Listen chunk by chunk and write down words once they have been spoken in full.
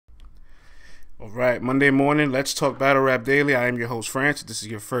All right, Monday morning, let's talk Battle Rap Daily. I am your host, France. This is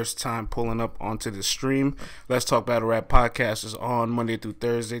your first time pulling up onto the stream. Let's Talk Battle Rap podcast is on Monday through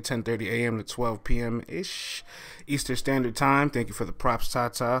Thursday, 10:30 a.m. to 12 p.m.-ish Eastern Standard Time. Thank you for the props,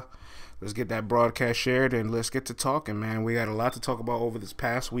 Tata. Let's get that broadcast shared and let's get to talking, man. We got a lot to talk about over this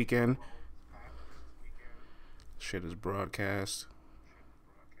past weekend. Shit is broadcast.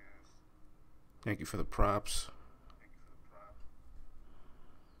 Thank you for the props.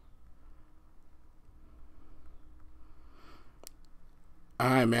 All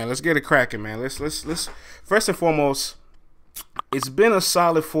right, man. Let's get it cracking, man. Let's first and foremost, it's been a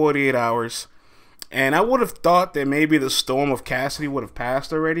solid 48 hours, and I would have thought that maybe the storm of Cassidy would have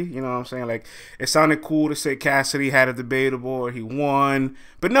passed already. You know what I'm saying? Like, it sounded cool to say Cassidy had a debatable or he won,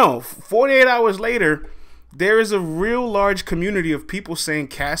 but no. 48 hours later, there is a real large community of people saying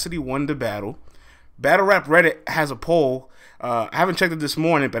Cassidy won the battle. Battle Rap Reddit has a poll. I haven't checked it this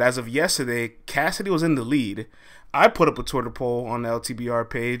morning, but as of yesterday, Cassidy was in the lead. I put up a Twitter poll on the LTBR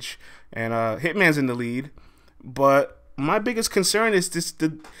page, and Hitman's in the lead. But my biggest concern is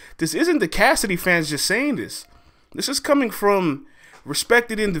this isn't the Cassidy fans just saying this. This is coming from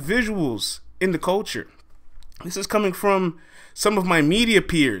respected individuals in the culture. This is coming from some of my media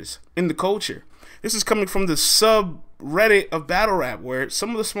peers in the culture. This is coming from the subreddit of battle rap, where some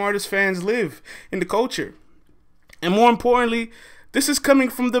of the smartest fans live in the culture. And more importantly, this is coming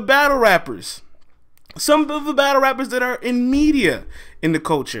from the battle rappers. Some of the battle rappers that are in media in the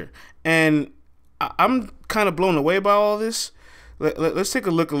culture. And I'm kind of blown away by all this. Let's take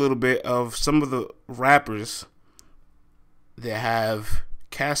a look a little bit of some of the rappers that have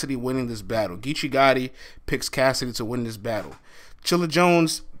Cassidy winning this battle. Geechi picks Cassidy to win this battle. Chilla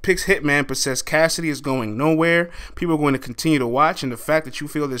Jones picks Hitman but says Cassidy is going nowhere. People are going to continue to watch, and the fact that you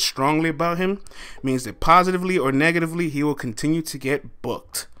feel this strongly about him means that positively or negatively he will continue to get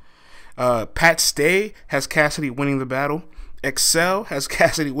booked. Pat Stay has Cassidy winning the battle. Excel has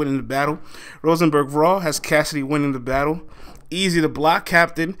Cassidy winning the battle. Rosenberg Raw has Cassidy winning the battle. Easy the Block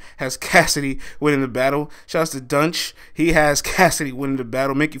Captain has Cassidy winning the battle. Shouts to Dunch. He has Cassidy winning the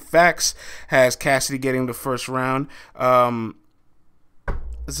battle. Mickey Fax has Cassidy getting the first round.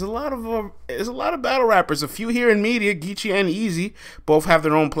 There's a lot of battle rappers. A few here in media. Geechi and Easy both have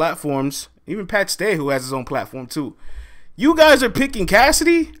their own platforms. Even Pat Stay, who has his own platform too. You guys are picking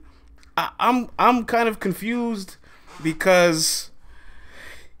Cassidy? I'm kind of confused because,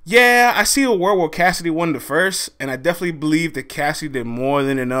 yeah, I see a world where Cassidy won the first, and I definitely believe that Cassidy did more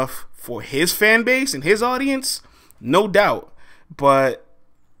than enough for his fan base and his audience, no doubt. But,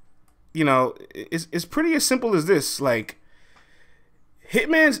 you know, it's pretty as simple as this. Like,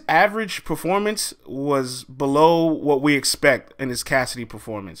 Hitman's average performance was below what we expect in his Cassidy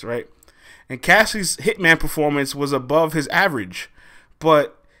performance, right? And Cassidy's Hitman performance was above his average.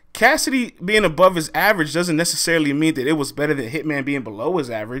 But Cassidy being above his average doesn't necessarily mean that it was better than Hitman being below his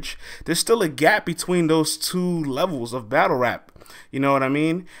average. There's still a gap between those two levels of battle rap. You know what I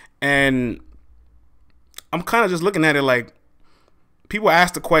mean? And I'm kind of just looking at it like, people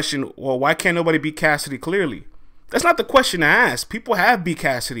ask the question, well, why can't nobody beat Cassidy clearly? That's not the question to ask. People have beat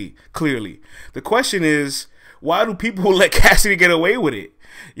Cassidy clearly. The question is, why do people let Cassidy get away with it?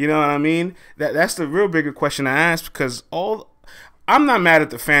 You know what I mean? That's the real bigger question to ask, because I'm not mad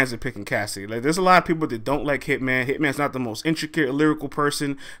at the fans that picking Cassidy. Like, there's a lot of people that don't like Hitman. Hitman's not the most intricate lyrical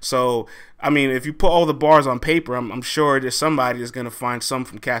person. So, I mean, if you put all the bars on paper, I'm sure there's somebody that's going to find some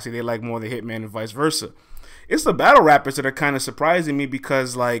from Cassidy they like more than Hitman and vice versa. It's the battle rappers that are kind of surprising me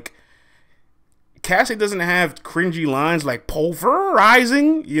because, like, Cassidy doesn't have cringy lines like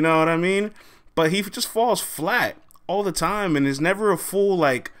pulverizing, you know what I mean? But he just falls flat all the time, and there's never a full,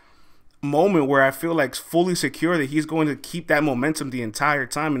 like, moment where I feel like fully secure that he's going to keep that momentum the entire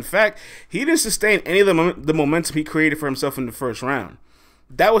time. In fact, he didn't sustain any of the momentum he created for himself in the first round.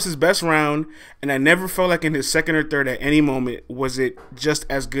 That was his best round, and I never felt like in his second or third at any moment was it just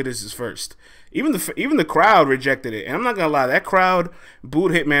as good as his first. Even the crowd rejected it, and I'm not gonna lie, that crowd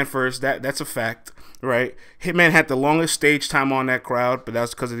booed Hitman first. That's a fact, right? Hitman had the longest stage time on that crowd, but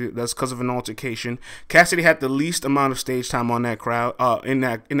that's because of an altercation. Cassidy had the least amount of stage time on that crowd in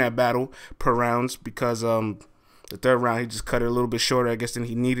that battle per rounds, because the third round he just cut it a little bit shorter, I guess, than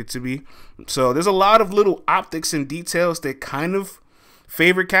he needed to be. So there's a lot of little optics and details that kind of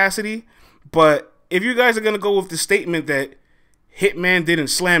favor Cassidy. But if you guys are gonna go with the statement that Hitman didn't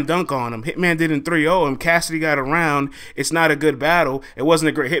slam dunk on him, Hitman didn't 3-0 him, Cassidy got around, it's not a good battle, it wasn't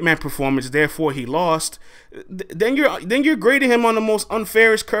a great Hitman performance, therefore he lost, then you're grading him on the most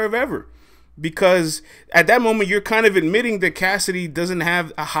unfairest curve ever. Because at that moment you're kind of admitting that Cassidy doesn't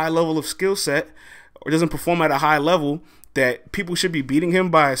have a high level of skill set, or doesn't perform at a high level, that people should be beating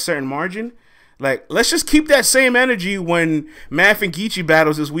him by a certain margin. Like, let's just keep that same energy when Math and Geechi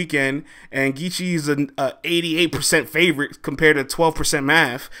battles this weekend, and Geechi is an 88% favorite compared to 12%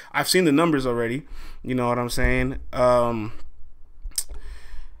 Math. I've seen the numbers already. You know what I'm saying? I'm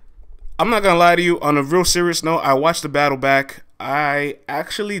not gonna lie to you. On a real serious note, I watched the battle back. I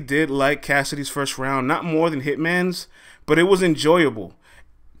actually did like Cassidy's first round, not more than Hitman's, but it was enjoyable.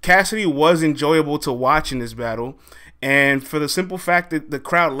 Cassidy was enjoyable to watch in this battle. And for the simple fact that the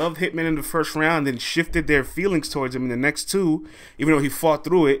crowd loved Hitman in the first round and shifted their feelings towards him in the next two, even though he fought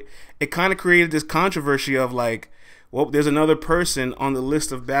through it, it kind of created this controversy of like, well, there's another person on the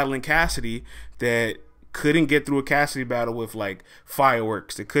list of battling Cassidy that couldn't get through a Cassidy battle with like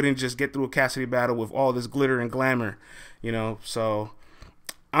fireworks. They couldn't just get through a Cassidy battle with all this glitter and glamour, you know. So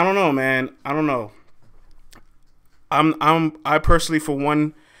I don't know, man. I don't know. I personally, for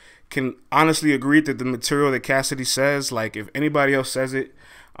one, can honestly agree that the material that Cassidy says, like if anybody else says it,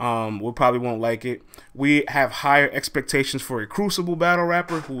 we probably won't like it. We have higher expectations for a crucible battle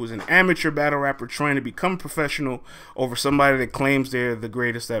rapper who is an amateur battle rapper trying to become professional over somebody that claims they're the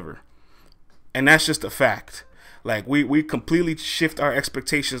greatest ever. And that's just a fact. Like we completely shift our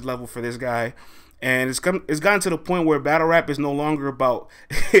expectations level for this guy. And it's gotten to the point where battle rap is no longer about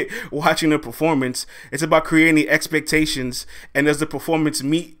watching a performance. It's about creating the expectations, and does the performance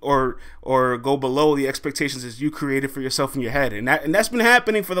meet or go below the expectations that you created for yourself in your head? And that's been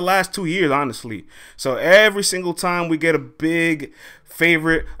happening for the last 2 years, honestly. So every single time we get a big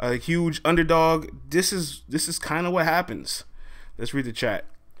favorite, a huge underdog, this is kind of what happens. Let's read the chat.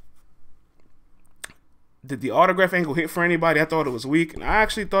 Did the autograph angle hit for anybody? I thought it was weak, and I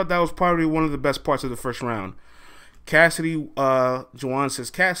actually thought that was probably one of the best parts of the first round. Cassidy, Juwan says,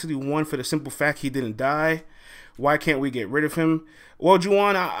 Cassidy won for the simple fact he didn't die. Why can't we get rid of him? Well,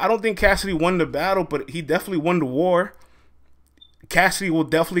 Juwan, I don't think Cassidy won the battle, but he definitely won the war. Cassidy will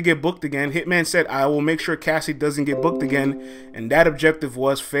definitely get booked again. Hitman said, I will make sure Cassidy doesn't get booked again, and that objective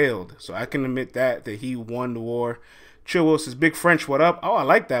was failed. So I can admit that he won the war. Chill Will says, Big French, what up? Oh, I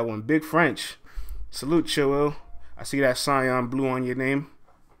like that one, Big French. Salute, Chillwell. I see that cyan blue on your name.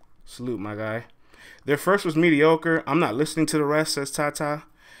 Salute, my guy. Their first was mediocre. I'm not listening to the rest, says Tata.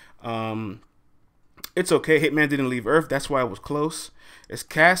 It's okay. Hitman didn't leave Earth. That's why it was close. Is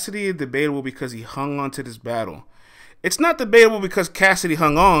Cassidy debatable because he hung on to this battle? It's not debatable because Cassidy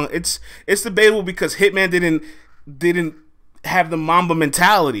hung on. It's debatable because Hitman didn't have the Mamba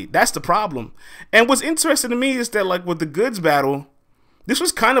mentality. That's the problem. And what's interesting to me is that, like, with the Goods battle, this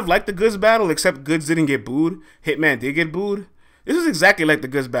was kind of like the Goods battle, except Goods didn't get booed. Hitman did get booed. This is exactly like the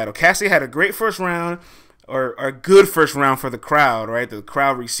Goods battle. Cassidy had a great first round, or a good first round for the crowd, right? The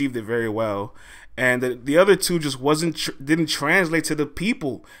crowd received it very well. And the other two just didn't translate to the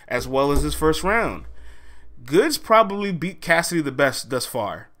people as well as his first round. Goods probably beat Cassidy the best thus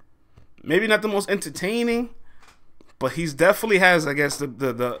far. Maybe not the most entertaining, but he's definitely has, I guess,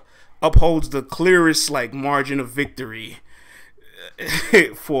 the upholds the clearest like margin of victory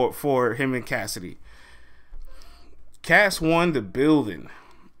for him and Cassidy. Cass won the building.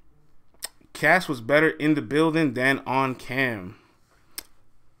 Cass was better in the building than on cam.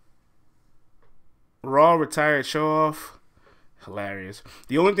 Raw retired show off. Hilarious.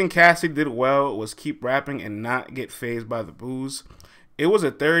 The only thing Cassidy did well was keep rapping and not get fazed by the boos. It was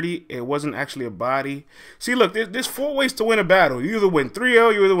a 30. It wasn't actually a body. See, look, there's 4 ways to win a battle. You either win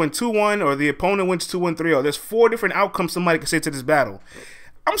 3-0, you either win 2-1, or the opponent wins 2-1, 3-0. There's 4 different outcomes somebody can say to this battle.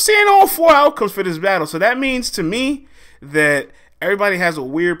 I'm seeing all 4 outcomes for this battle. So that means to me that everybody has a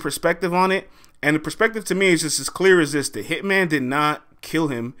weird perspective on it. And the perspective to me is just as clear as this. The Hitman did not kill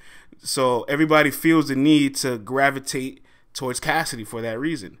him. So everybody feels the need to gravitate towards Cassidy for that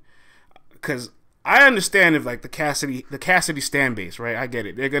reason. Because I understand if like the Cassidy stan base, right? I get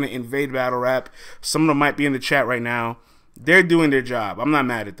it. They're gonna invade battle rap. Some of them might be in the chat right now. They're doing their job. I'm not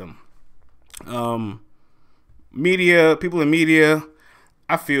mad at them. Media, people in media,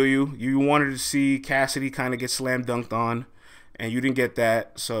 I feel you. You wanted to see Cassidy kind of get slam dunked on, and you didn't get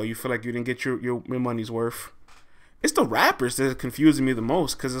that, so you feel like you didn't get your money's worth. It's the rappers that are confusing me the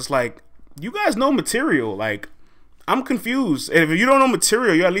most, because it's like, you guys know material. Like, I'm confused. And if you don't know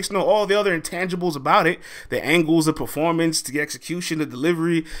material, you at least know all the other intangibles about it. The angles, the performance, the execution, the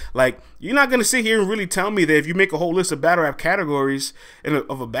delivery. Like, you're not going to sit here and really tell me that if you make a whole list of battle rap categories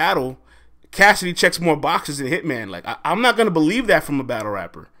of a battle, Cassidy checks more boxes than Hitman. Like, I'm not going to believe that from a battle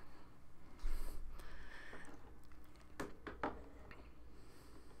rapper.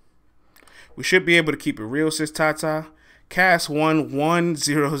 We should be able to keep it real, says Tata. Cass won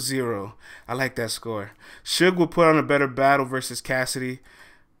 1-0-0. I like that score. Suge will put on a better battle versus Cassidy.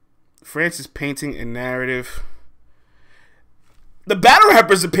 Francis painting a narrative. The battle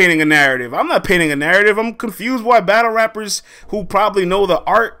rappers are painting a narrative. I'm not painting a narrative. I'm confused why battle rappers who probably know the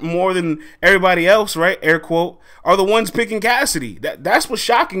art more than everybody else, right? Air quote, are the ones picking Cassidy. That's what's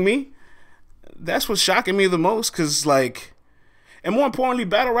shocking me. That's what's shocking me the most, because, like, and more importantly,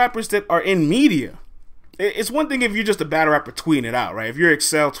 battle rappers that are in media. It's one thing if you're just a battle rapper tweeting it out, right? If you're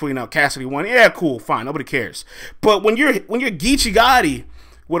Excel tweeting out Cassidy won, yeah, cool, fine, nobody cares. But when you're Geechi Gotti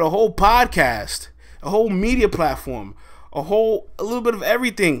with a whole podcast, a whole media platform, a little bit of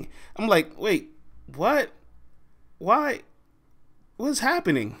everything, I'm like, wait, what? Why? What's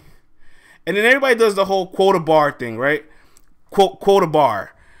happening? And then everybody does the whole quote a bar thing, right? Quote a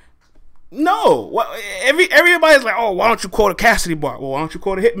bar. No, everybody's like, oh, why don't you quote a Cassidy bar? Well, why don't you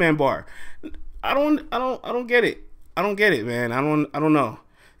quote a Hitman bar? I don't get it. I don't get it, man. I don't know.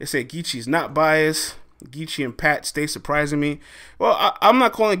 They say Geechi's not biased. Geechi and Pat stay surprising me. Well, I'm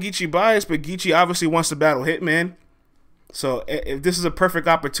not calling Geechi biased, but Geechi obviously wants to battle Hitman. So if this is a perfect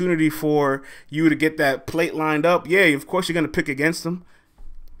opportunity for you to get that plate lined up, yeah, of course you're gonna pick against him.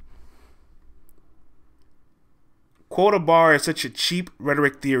 Quote a bar is such a cheap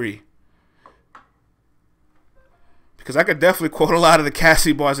rhetoric theory. Because I could definitely quote a lot of the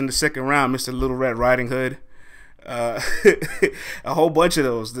Cassidy bars in the second round, Mr. Little Red Riding Hood. A whole bunch of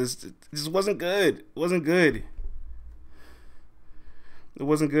those. This wasn't good. It wasn't good. It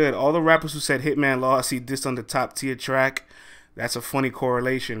wasn't good. All the rappers who said Hitman lost, he dissed on the top tier track. That's a funny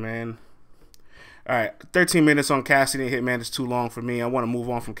correlation, man. All right, 13 minutes on Cassidy and Hitman is too long for me. I want to move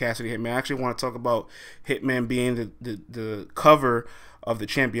on from Cassidy and Hitman. I actually want to talk about Hitman being the cover of the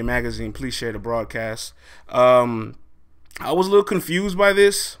Champion magazine. Please share the broadcast. I was a little confused by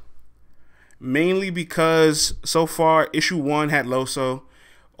this, mainly because so far issue 1 had Loso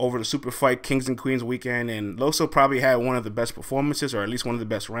over the Super Fight Kings and Queens weekend, and Loso probably had one of the best performances, or at least one of the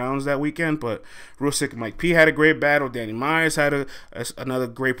best rounds that weekend. But Real Sick Mike P had a great battle. Danny Myers had another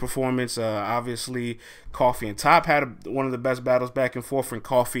great performance. Obviously, Coffee and Top had one of the best battles back and forth, and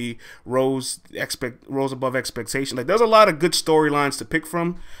Coffee rose above expectation. Like, there's a lot of good storylines to pick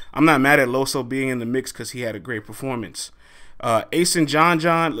from. I'm not mad at Loso being in the mix because he had a great performance. Ace and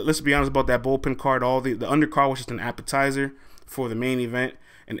John, let's be honest about that bullpen card. All the undercard was just an appetizer for the main event.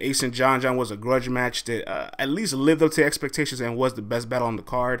 And Ace and John was a grudge match that at least lived up to expectations and was the best battle on the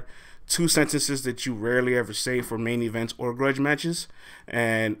card. 2 sentences that you rarely ever say for main events or grudge matches.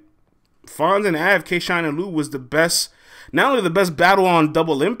 And Fonz and Av, K-Shine and Lou was the best, not only the best battle on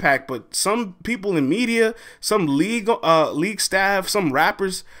Double Impact, but some people in media, some league staff, some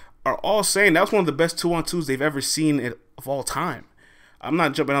rappers are all saying that was one of the best 2-on-2s they've ever seen of all time. I'm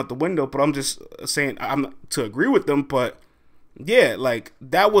not jumping out the window, but I'm just saying I'm to agree with them, but yeah, like,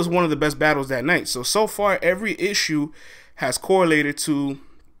 that was one of the best battles that night. So far, every issue has correlated to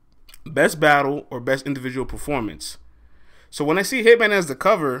best battle or best individual performance. So when I see Hitman as the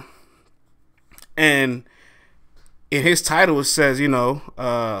cover, and in his title it says, you know,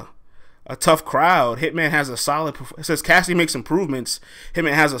 a tough crowd, Hitman has a solid, it says Cassidy makes improvements,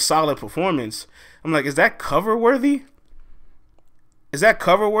 Hitman has a solid performance. I'm like, is that cover worthy? Is that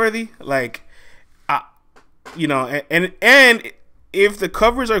cover worthy? Like, you know, and if the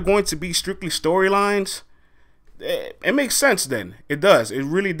covers are going to be strictly storylines, it makes sense then. It does. It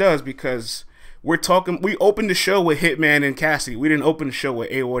really does, because we opened the show with Hitman and Cassidy. We didn't open the show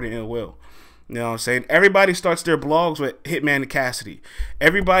with A.ward and Ill Will. You know what I'm saying? Everybody starts their blogs with Hitman and Cassidy.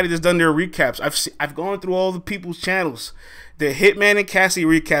 Everybody that's done their recaps. I've gone through all the people's channels. The Hitman and Cassidy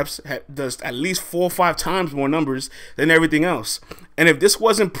recaps does at least 4 or 5 times more numbers than everything else. And if this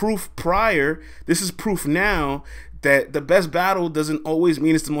wasn't proof prior, this is proof now that the best battle doesn't always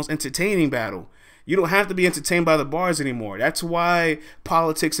mean it's the most entertaining battle. You don't have to be entertained by the bars anymore. That's why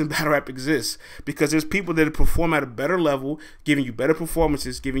politics and battle rap exists, because there's people that perform at a better level, giving you better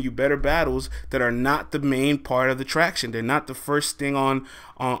performances, giving you better battles that are not the main part of the traction. They're not the first thing on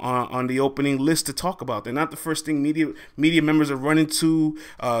the opening list to talk about. They're not the first thing media members are running to.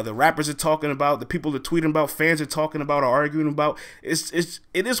 The rappers are talking about. The people are tweeting about. Fans are talking about or arguing about. It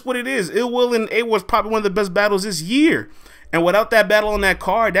is what it is. Ill Will and A.ward was probably one of the best battles this year. And without that battle on that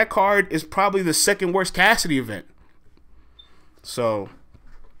card is probably the second worst Cassidy event. So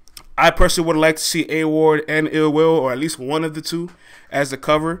I personally would like to see A.ward and Ill Will, or at least one of the two, as the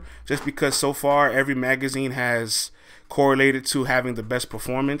cover, just because so far every magazine has correlated to having the best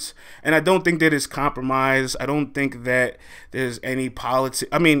performance. And I don't think that it's compromised. I don't think that there's any politics.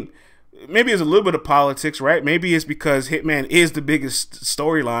 I mean, maybe it's a little bit of politics, right? Maybe it's because Hitman is the biggest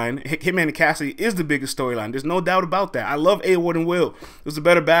storyline. Hitman and Cassidy is the biggest storyline. There's no doubt about that. I love A.ward and Will. It was a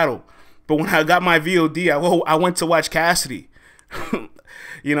better battle. But when I got my VOD, I went to watch Cassidy.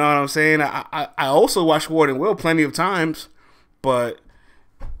 You know what I'm saying? I also watched Ward and Will plenty of times. But,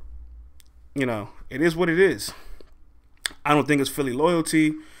 you know, it is what it is. I don't think it's Philly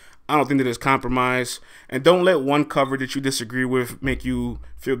loyalty. I don't think that it's compromise. And don't let one cover that you disagree with make you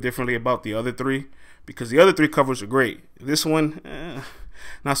feel differently about the other three, because the other three covers are great. This one,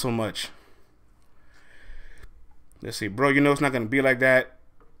 not so much. Let's see, bro, you know it's not going to be like that.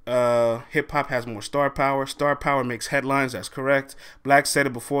 Hip-hop has more star power. Star power makes headlines. That's correct. Black said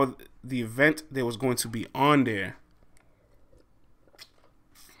it before the event that was going to be on there.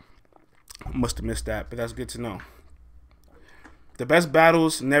 Must have missed that, but that's good to know. The best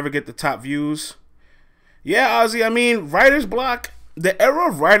battles never get the top views. Yeah, Ozzy, I mean, writer's block. The era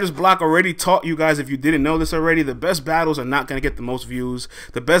of writer's block already taught you guys, if you didn't know this already, the best battles are not going to get the most views.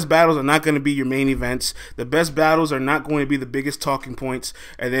 The best battles are not going to be your main events. The best battles are not going to be the biggest talking points.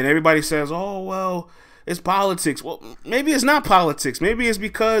 And then everybody says, oh, well, it's politics. Well, maybe it's not politics. Maybe it's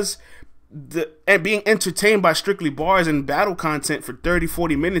because being entertained by strictly bars and battle content for 30,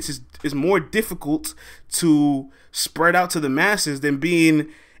 40 minutes is more difficult to spread out to the masses than being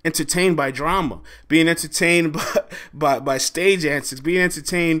entertained by drama, being entertained by stage antics, being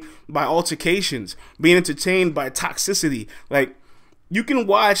entertained by altercations, being entertained by toxicity. Like, you can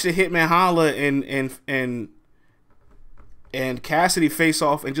watch the Hitman Holla and Cassidy face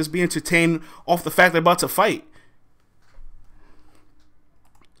off and just be entertained off the fact they're about to fight.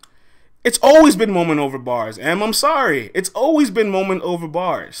 It's always been moment over bars, and I'm sorry, it's always been moment over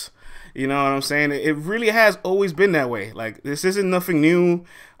bars. You know what I'm saying? It really has always been that way. Like, this isn't nothing new.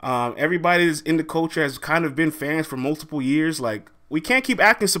 Everybody that's in the culture has kind of been fans for multiple years. Like, we can't keep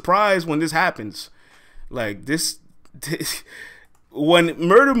acting surprised when this happens. Like, this when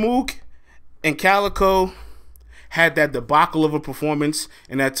Murder Mook and Calico had that debacle of a performance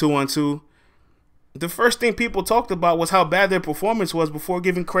in that 2-on-2, the first thing people talked about was how bad their performance was before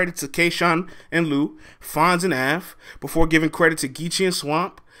giving credit to Kayshawn and Lou, Fonz and Av, before giving credit to Geechi and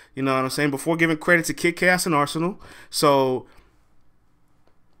Swamp. You know what I'm saying? Before giving credit to Kid Chaos and Arsenal. So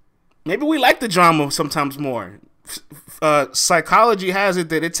maybe we like the drama sometimes more. Psychology has it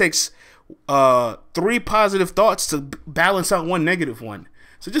that it takes 3 positive thoughts to balance out 1 negative one.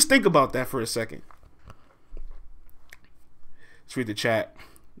 So just think about that for a second. Let's read the chat.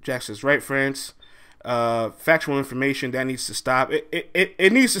 Jack says, right, friends. Factual information, that needs to stop.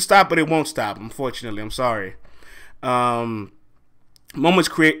 It needs to stop, but it won't stop, unfortunately. I'm sorry. Moments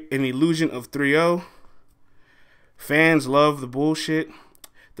create an illusion of 3-0. Fans love the bullshit.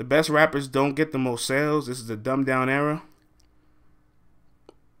 The best rappers don't get the most sales. This is a dumbed down era.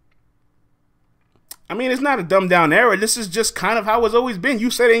 I mean, it's not a dumbed down era. This is just kind of how it's always been. You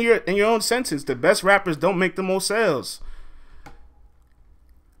said in your own sentence, the best rappers don't make the most sales.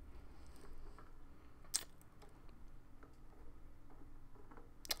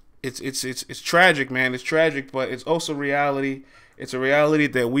 It's tragic, man. It's tragic, but it's also reality. It's a reality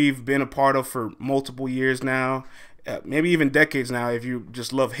that we've been a part of for multiple years now, maybe even decades now, if you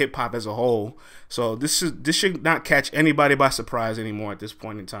just love hip hop as a whole. So this should not catch anybody by surprise anymore at this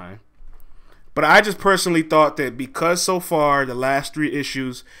point in time. But I just personally thought that because so far the last 3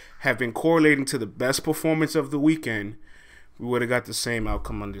 issues have been correlating to the best performance of the weekend, we would have got the same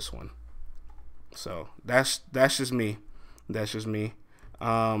outcome on this one. So that's just me. That's just me.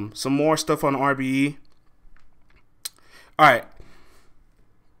 Some more stuff on RBE. All right.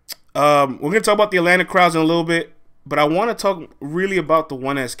 We're going to talk about the Atlanta crowds in a little bit, but I want to talk really about the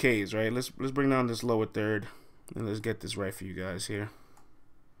 1SKs, right? Let's bring down this lower third, and let's get this right for you guys here.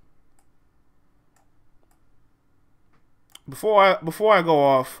 Before I go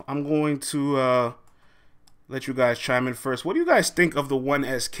off, I'm going to let you guys chime in first. What do you guys think of the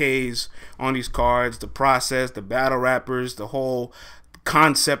 1SKs on these cards, the process, the battle rappers, the whole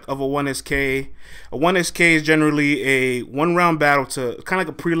concept of a 1SK? A 1SK is generally a 1-round battle, to kind of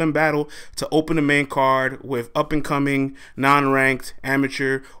like a prelim battle, to open the main card with up-and-coming, non-ranked,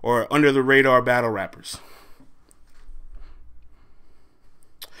 amateur, or under-the-radar battle rappers.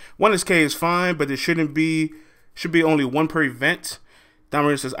 1SK is fine, but there should be only 1 per event. Don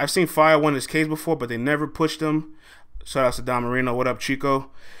Marino says, I've seen fire 1SKs before, but they never pushed them. Shout out to Don Marino. What up,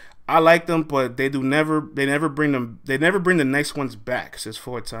 Chico? I like them, but they never bring the nice ones back, says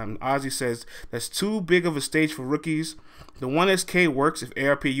 4-time. Ozzy says, that's too big of a stage for rookies. The 1SK works if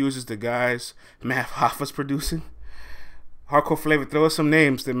ARP uses the guys Math Hoffa's producing. Hardcore Flavor, throw us some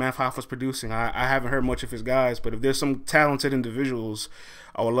names that Math Hoffa's producing. I haven't heard much of his guys, but if there's some talented individuals,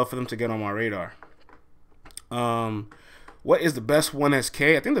 I would love for them to get on my radar. What is the best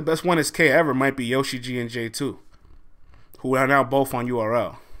 1SK? I think the best 1SK ever might be Yoshi G and J2, who are now both on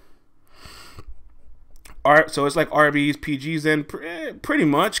URL. So it's like RBs, PGs, then pretty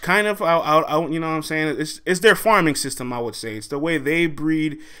much, kind of. You know what I'm saying? It's their farming system, I would say. It's the way they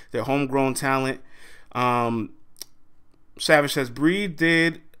breed their homegrown talent. Savage says breed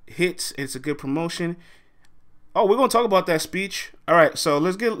did hits. It's a good promotion. Oh, we're gonna talk about that speech. All right, so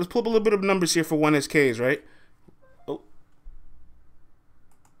let's pull up a little bit of numbers here for 1SKs, right? Oh,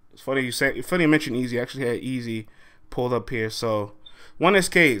 it's funny you mentioned Easy. I actually had Easy pulled up here. So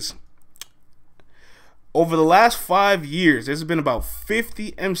 1SKs. Over the last 5 years, there's been about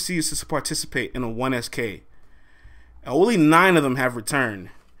 50 MCs to participate in a 1SK. Only 9 of them have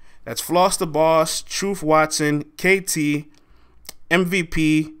returned. That's Floss the Boss, Truth Watson, KT,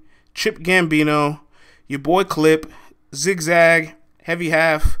 MVP, Chip Gambino, your boy Clip, Zigzag, Heavy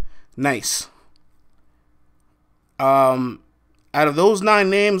Half, Nice. Out of those 9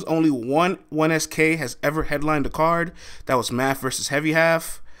 names, only one 1SK has ever headlined a card. That was Math versus Heavy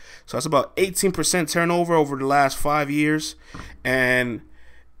Half. So that's about 18% turnover over the last 5 years. And,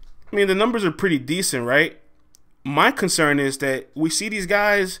 I mean, the numbers are pretty decent, right? My concern is that we see these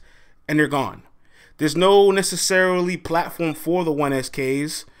guys and they're gone. There's no necessarily platform for the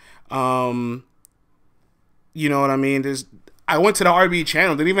 1SKs. You know what I mean? I went to the RB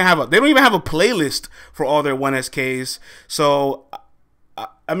channel. They don't even have a playlist for all their 1SKs. So,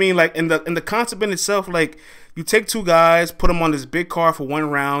 I mean, like in the concept in itself, like you take 2 guys, put them on this big card for 1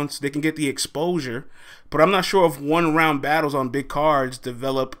 round so they can get the exposure. But I'm not sure if 1-round battles on big cards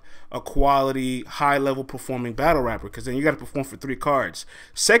develop a quality, high-level performing battle rapper, because then you got to perform for 3 cards.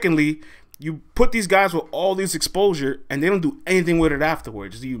 Secondly, you put these guys with all this exposure, and they don't do anything with it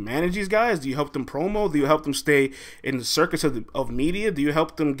afterwards. Do you manage these guys? Do you help them promo? Do you help them stay in the circus of media? Do you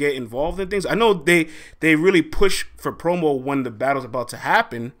help them get involved in things? I know they really push for promo when the battle's about to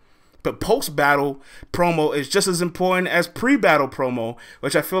happen, but post-battle promo is just as important as pre-battle promo,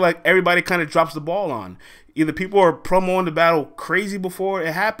 which I feel like everybody kind of drops the ball on. Either people are promoting the battle crazy before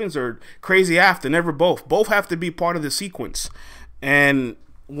it happens or crazy after, never both. Both have to be part of the sequence. And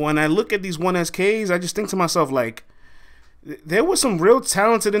when I look at these 1SKs, I just think to myself, like, there were some real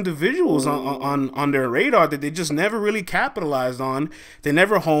talented individuals on their radar that they just never really capitalized on. They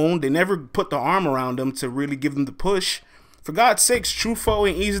never honed. They never put the arm around them to really give them the push. For God's sakes, Trufo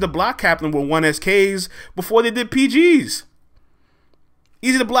and Easy the Block Captain were 1SKs before they did PGs.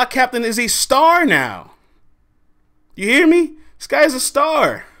 Easy the Block Captain is a star now. You hear me? This guy is a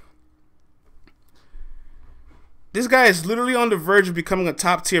star. This guy is literally on the verge of becoming a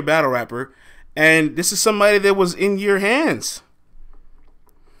top-tier battle rapper, and this is somebody that was in your hands.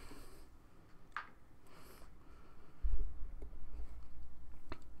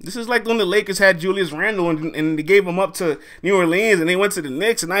 This is like when the Lakers had Julius Randle and they gave him up to New Orleans and they went to the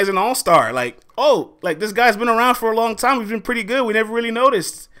Knicks and now he's an all-star. Like, oh, like this guy's been around for a long time. He's been pretty good. We never really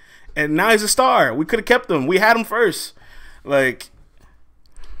noticed. And now he's a star. We could have kept him. We had him first. Like,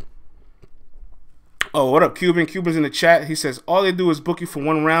 oh, what up, Cuban? Cuban's in the chat. He says, all they do is book you for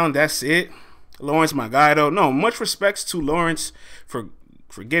 1 round. That's it. Lawrence, my guy, though. No, much respects to Lawrence for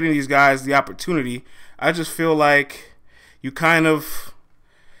getting these guys the opportunity. I just feel like you kind of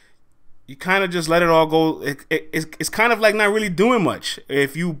just let it all go. It's kind of like not really doing much.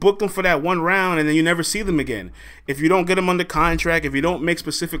 If you book them for that 1 round and then you never see them again, if you don't get them under contract, if you don't make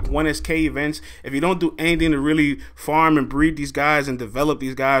specific 1SK events, if you don't do anything to really farm and breed these guys and develop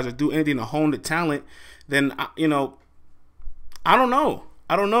these guys or do anything to hone the talent, then, you know, I don't know.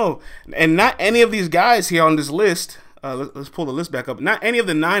 And not any of these guys here on this list, let's pull the list back up. Not any of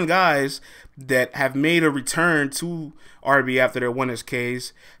the 9 guys that have made a return to RB after their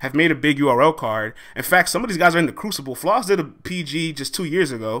 1SKs have made a big URL card. In fact, some of these guys are in the Crucible. Floss did a PG just 2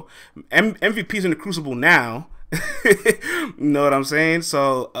 years ago. MVP's in the Crucible now. You know what I'm saying?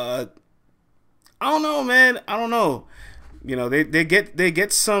 So I don't know, man. I don't know. You know, they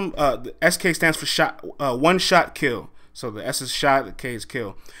get some. The SK stands for shot, 1 shot kill. So the S is shot, the K is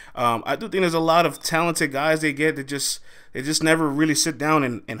kill. I do think there's a lot of talented guys they get that they just never really sit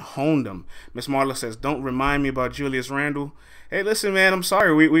down and hone them. Miss Marla says, don't remind me about Julius Randle. Hey, listen, man, I'm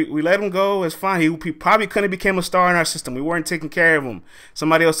sorry. We let him go. It's fine. He probably couldn't have became a star in our system. We weren't taking care of him.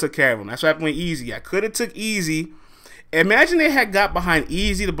 Somebody else took care of him. That's what happened with Easy. I could have took Easy. Imagine they had got behind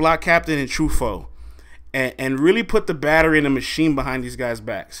Easy, the Block Captain, and Trufo. And really put the battery in the machine behind these guys'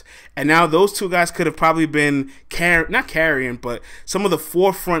 backs. And now those 2 guys could have probably been, not carrying, but some of the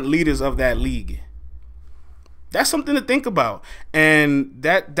forefront leaders of that league. That's something to think about. And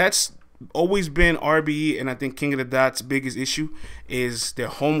that's always been RBE and I think King of the Dot's biggest issue is their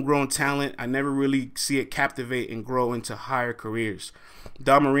homegrown talent. I never really see it captivate and grow into higher careers.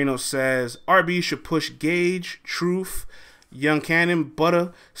 Don Marino says, RBE should push Gage, Truth, Young Cannon,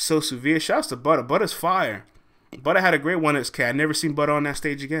 Butter, So Severe. Shouts to Butter. Butter's fire. Butter had a great 1SK. I never seen Butter on that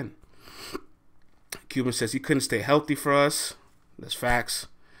stage again. Cuban says he couldn't stay healthy for us. That's facts.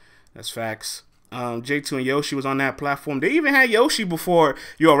 That's facts. J2 and Yoshi was on that platform. They even had Yoshi before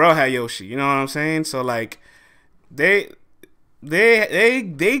URL had Yoshi. You know what I'm saying? So like, they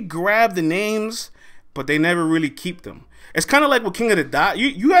grab the names, but they never really keep them. It's kind of like with King of the Dot.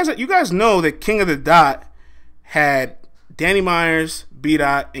 You guys know that King of the Dot had Danny Myers,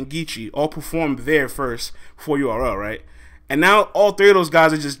 B-Dot, and Geechi all performed there first before URL, right? And now all three of those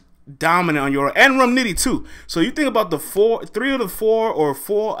guys are just dominant on URL, and Rum Nitty too. So you think about the three of the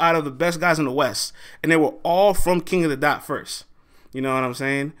four out of the best guys in the West, and they were all from King of the Dot first. You know what I'm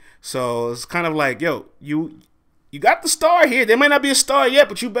saying? So it's kind of like, yo, you got the star here. They might not be a star yet,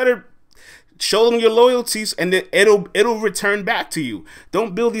 but you better show them your loyalties, and then it'll return back to you.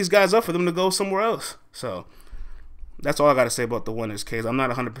 Don't build these guys up for them to go somewhere else. So that's all I got to say about the 1SKs. I'm not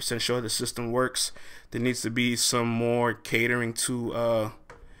 100% sure the system works. There needs to be some more catering to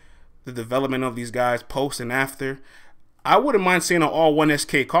the development of these guys post and after. I wouldn't mind seeing an all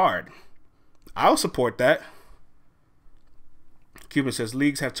 1SK card. I'll support that. Cuban says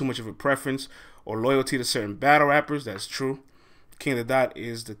leagues have too much of a preference or loyalty to certain battle rappers. That's true. King of the Dot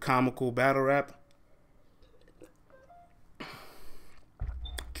is the comical battle rap.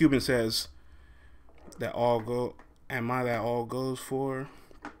 Cuban says that all goes for.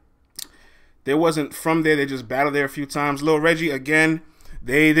 There wasn't from there. They just battled there a few times. Lil Reggie again.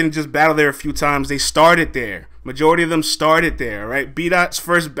 They didn't just battle there a few times. They started there. Majority of them started there, right? B-Dot's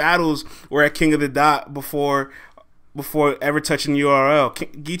first battles were at King of the Dot before ever touching URL.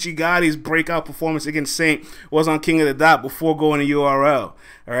 Geechi Gotti's breakout performance against Saint was on King of the Dot before going to URL.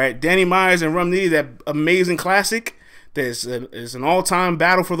 All right, Danny Myers and Rum Nitty, that amazing classic. There's an all-time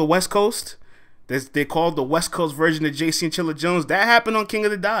battle for the West Coast. They called the West Coast version of JC and Chilla Jones. That happened on King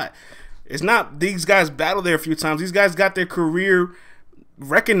of the Dot. It's not these guys battled there a few times. These guys got their career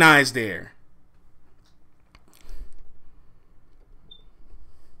recognized there.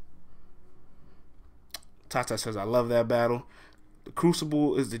 Tata says, I love that battle. The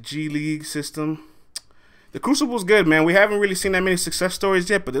Crucible is the G League system. The Crucible's good, man. We haven't really seen that many success stories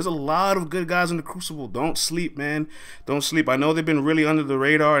yet, but there's a lot of good guys in the Crucible. Don't sleep, man. Don't sleep. I know they've been really under the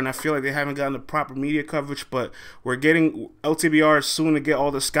radar, and I feel like they haven't gotten the proper media coverage, but we're getting LTBR soon to get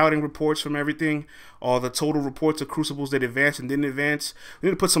all the scouting reports from everything, all the total reports of Crucibles that advanced and didn't advance. We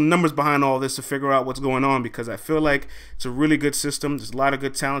need to put some numbers behind all this to figure out what's going on, because I feel like it's a really good system. There's a lot of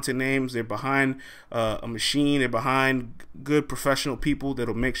good talented names. They're behind a machine. They're behind good professional people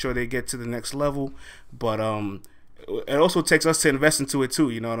that'll make sure they get to the next level. But it also takes us to invest into it too.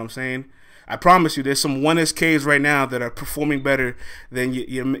 You know what I'm saying? I promise you, there's some 1SKs right now that are performing better than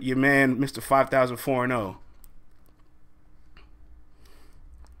your man, Mr. 5004-0.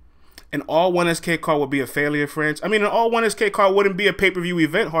 An all 1SK card would be a failure, friends. I mean, an all 1SK card wouldn't be a pay-per-view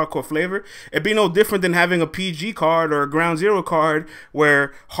event, hardcore flavor. It'd be no different than having a PG card or a Ground Zero card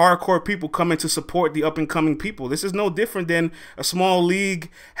where hardcore people come in to support the up-and-coming people. This is no different than a small league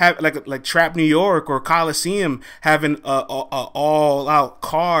like Trap New York or Coliseum having a all-out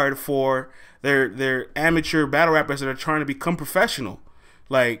card for their amateur battle rappers that are trying to become professional.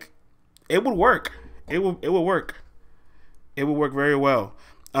 Like, it would work. It would work. It would work very well.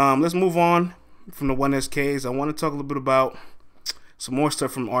 Let's move on from the 1SKs. I want to talk a little bit about some more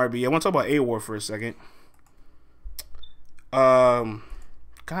stuff from RB. I want to talk about A.ward for a second.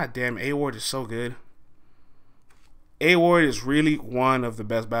 God damn, A.ward is so good. A.ward is really one of the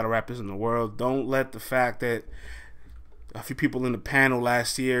best battle rappers in the world. Don't let the fact that a few people in the panel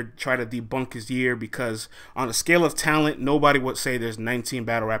last year try to debunk his year, because on a scale of talent, nobody would say there's 19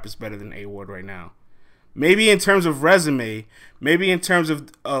 battle rappers better than A.ward right now. Maybe in terms of resume, maybe in terms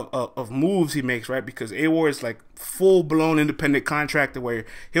of moves he makes, right? Because A.ward is like full-blown independent contractor where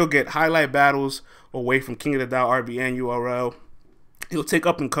he'll get highlight battles away from King of the Dot, RB, and URL. He'll take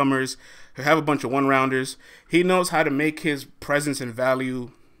up-and-comers. He'll have a bunch of one-rounders. He knows how to make his presence and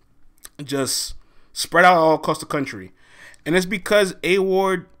value just spread out all across the country. And it's because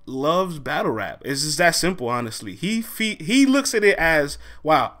A.ward loves battle rap. It's just that simple, honestly. He looks at it as,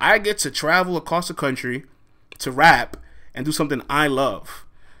 wow, I get to travel across the country to rap and do something I love.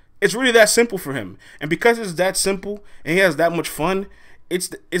 It's really that simple for him. And because it's that simple and he has that much fun, it's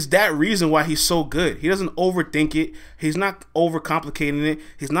that reason why he's so good. He doesn't overthink it. He's not overcomplicating it.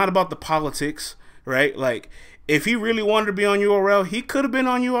 He's not about the politics, right? Like, if he really wanted to be on URL, he could have been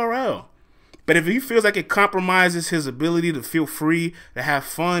on URL. But if he feels like it compromises his ability to feel free, to have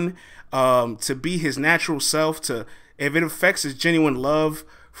fun, to be his natural self, if it affects his genuine love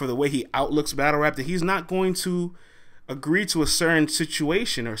for the way he outlooks battle rap, that he's not going to agree to a certain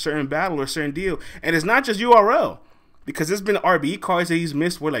situation or a certain battle or a certain deal. And it's not just URL, because there's been RBE cards that he's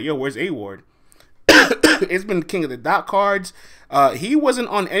missed. We're like, yo, where's A.ward? It's been King of the Dot cards. He wasn't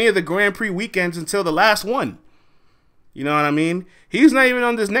on any of the Grand Prix weekends until the last one. You know what I mean? He's not even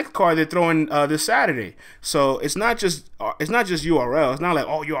on this next card they're throwing this Saturday. So it's not just URL. It's not like,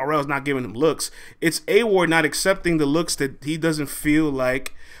 oh, URL is not giving him looks. It's A.ward not accepting the looks that he doesn't feel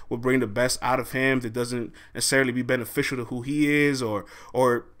like will bring the best out of him, that doesn't necessarily be beneficial to who he is, or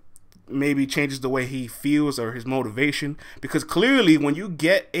maybe changes the way he feels or his motivation. Because clearly when you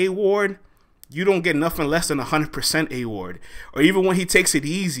get A.ward, you don't get nothing less than 100% A.ward. Or even when he takes it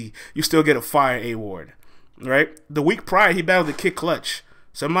easy, you still get a fire A.ward. Right? The week prior, he battled the Kid Clutch.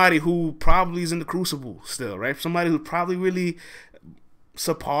 Somebody who probably is in the crucible still, right? Somebody who's probably really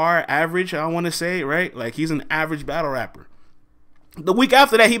subpar, average, I want to say, right? Like, he's an average battle rapper. The week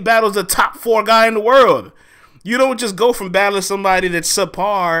after that, he battles the top 4 guy in the world. You don't just go from battling somebody that's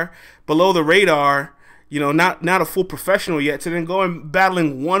subpar, below the radar, you know, not a full professional yet, to then going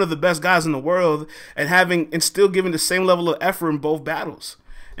battling one of the best guys in the world and still giving the same level of effort in both battles.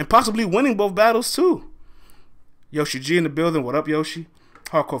 And possibly winning both battles, too. Yoshi G in the building. What up, Yoshi?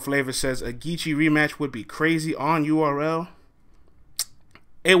 Hardcore Flavor says a Geechi rematch would be crazy on URL.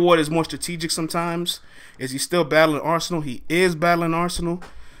 A.ward is more strategic sometimes. Is he still battling Arsenal? He is battling Arsenal.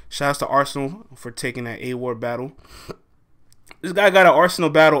 Shouts to Arsenal for taking that A.ward battle. This guy got an Arsenal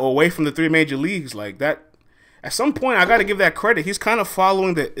battle away from the 3 major leagues. Like that. At some point, I got to give that credit. He's kind of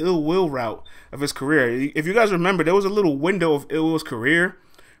following the Ill Will route of his career. If you guys remember, there was a little window of Ill Will's career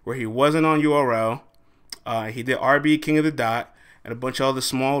where he wasn't on URL. He did RB, King of the Dot, and a bunch of other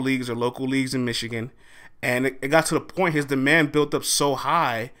small leagues or local leagues in Michigan. And it got to the point his demand built up so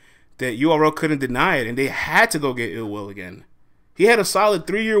high that URL couldn't deny it, and they had to go get Ill Will again. He had a solid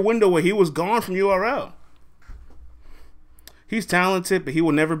 3-year window where he was gone from URL. He's talented, but he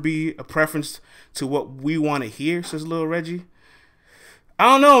will never be a preference to what we want to hear, says Lil Reggie. I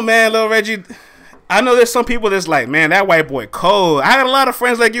don't know, man, Lil Reggie. I know there's some people that's like, man, that white boy cold. I got a lot of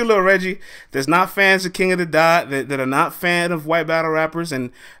friends like you, Lil Reggie, that's not fans of King of the Dot, that are not fan of white battle rappers,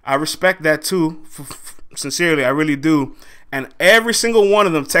 and I respect that too. Sincerely, I really do. And every single one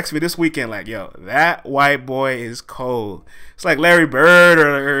of them text me this weekend like, yo, that white boy is cold. It's like Larry Bird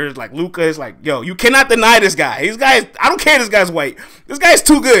or like Luca. It's like, yo, you cannot deny this guy. These guys, I don't care this guy's white. This guy's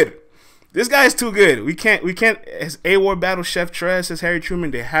too good. This guy's too good. We can't, as A.ward battle Chef Trez, says Harry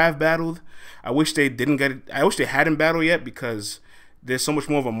Truman, they have battled. I wish they didn't get it. I wish they hadn't battled yet, because there's so much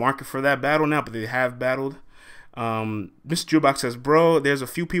more of a market for that battle now, but they have battled. Mr. Jukebox says, bro, there's a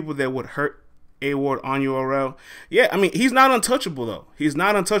few people that would hurt A.ward on URL. Yeah, I mean, he's not untouchable, though. He's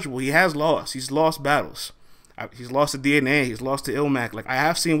not untouchable. He has lost. He's lost battles. He's lost to DNA. He's lost to Ilmac. Like, I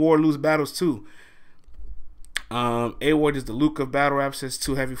have seen Ward lose battles, too. A.ward is the Luke of battle rap, says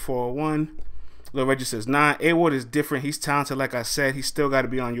Too Heavy 401. Lil Reggie says, nah, A.ward is different. He's talented, like I said. He's still got to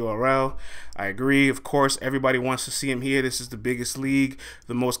be on URL. I agree. Of course, everybody wants to see him here. This is the biggest league,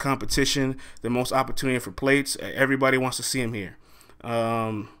 the most competition, the most opportunity for plates. Everybody wants to see him here.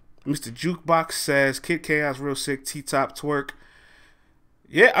 Mr. Jukebox says, Kid Chaos, real sick, T-Top, twerk.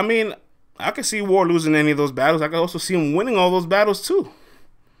 Yeah, I mean, I could see Ward losing any of those battles. I could also see him winning all those battles, too.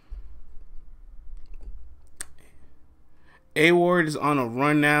 A.ward is on a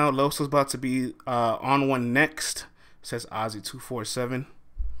run now. Loso's about to be on one next, says Ozzy247.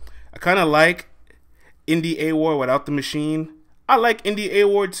 I kind of like Indie A.ward without the machine. I like Indie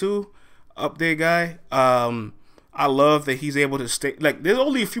A.ward too, up there guy. I love that he's able to stay. Like, there's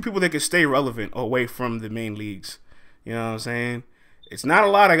only a few people that can stay relevant away from the main leagues. You know what I'm saying? It's not a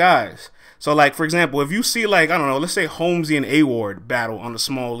lot of guys. So, like, for example, if you see, like, I don't know, let's say Holmesy and A.ward battle on a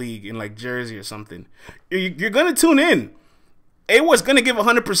small league in, like, Jersey or something, you're going to tune in. A.ward's going to give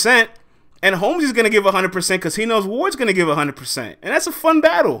 100%, and Holmesy's going to give 100% because he knows Ward's going to give 100%. And that's a fun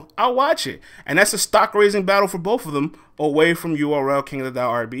battle. I'll watch it. And that's a stock-raising battle for both of them away from URL King of the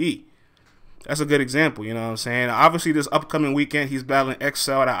Dot RBE. That's a good example, you know what I'm saying? Obviously, this upcoming weekend, he's battling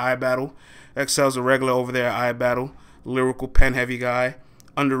XL at iBattle. XL's a regular over there at iBattle. Lyrical, pen-heavy guy.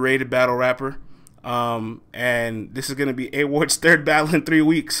 Underrated battle rapper. And this is going to be A.ward's 3rd battle in 3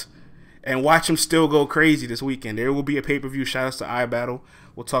 weeks. And watch him still go crazy this weekend. There will be a pay-per-view. Shout-outs to iBattle.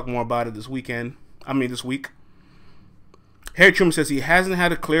 We'll talk more about it this weekend. This week. Harry Truman says he hasn't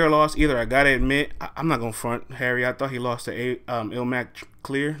had a clear loss either. I gotta admit, I'm not gonna front Harry. I thought he lost to Ilmac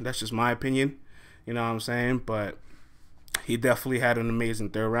clear. That's just my opinion. You know what I'm saying? But he definitely had an amazing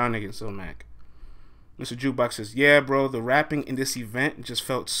 3rd round against Ilmac. Mr. Jukebox says, yeah, bro, the rapping in this event just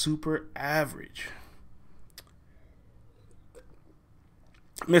felt super average.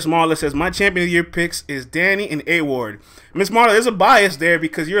 Miss Marla says, my champion of the year picks is Danny and A.ward. Miss Marla, there's a bias there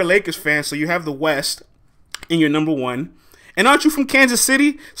because you're a Lakers fan, so you have the West in your number 1. And aren't you from Kansas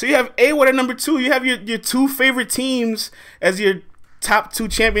City? So you have A.ward at number 2. You have your 2 favorite teams as your top 2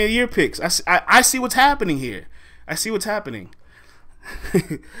 champion of the year picks. I see what's happening here. I see what's happening.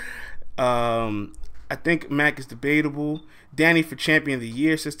 I think Mac is debatable. Danny for champion of the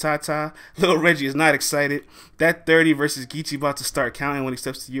year, says Tata. Little Reggie is not excited. That 30 versus Geechi about to start counting when he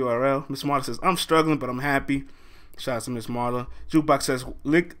steps to URL. Miss Marla says, I'm struggling, but I'm happy. Shout out to Miss Marla. Jukebox says,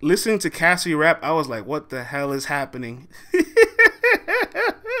 listening to Cassidy rap, I was like, what the hell is happening?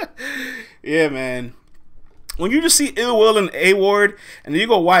 Yeah, man. When you just see Ill Will and A.ward, and then you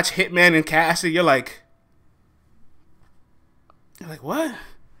go watch Hitman and Cassidy, you're like, what?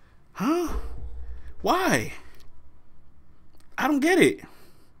 Huh? Why? I don't get it.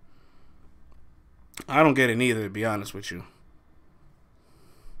 I don't get it neither, to be honest with you.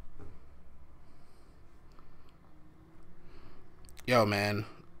 Yo, man.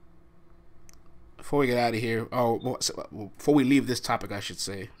 Before we get out of here, before we leave this topic, I should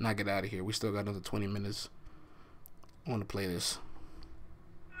say, not get out of here. We still got another 20 minutes. I want to play this.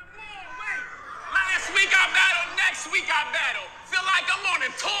 Last week I battled, next week I battle. Feel like I'm on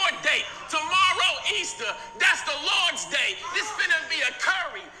a tour date. Tomorrow, Easter, that's the Lord's Day. This finna be a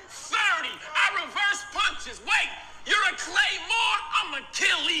Curry, 30. I reverse punches. Wait, you're a Claymore? I'm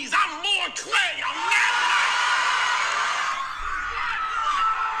Achilles. I'm more clay. I'm not.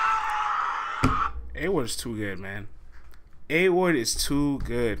 A.ward is too good, man. A.ward is too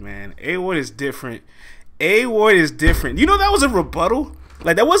good, man. A.ward is different. A.ward is different. You know that was a rebuttal?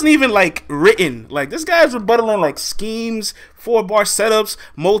 Like, that wasn't even, like, written. Like, this guy's rebuttaling, like, schemes, 4-bar setups,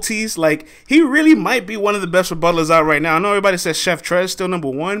 multis. Like, he really might be one of the best rebuttalers out right now. I know everybody says Chef Trez still number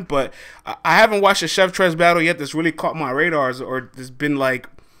 1, but I haven't watched a Chef Trez battle yet that's really caught my radars or that's been, like,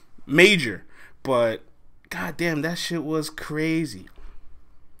 major. But, goddamn, that shit was crazy.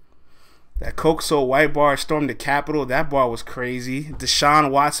 That Coke So White bar stormed the Capitol. That bar was crazy.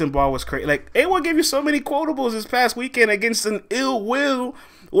 Deshaun Watson bar was crazy. Like, A.ward gave you so many quotables this past weekend against an Ill Will,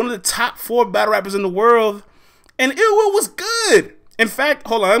 one of the top 4 battle rappers in the world. And Ill Will was good. In fact,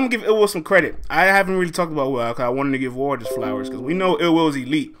 hold on, I'm going to give Ill Will some credit. I haven't really talked about Will because I wanted to give Ward his flowers because we know Ill Will is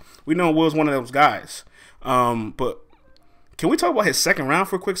elite. We know Will's one of those guys. But can we talk about his second round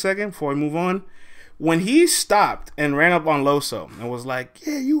for a quick second before we move on? When he stopped and ran up on Loso and was like,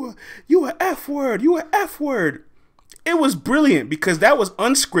 yeah, you a F-word, you a F-word. It was brilliant because that was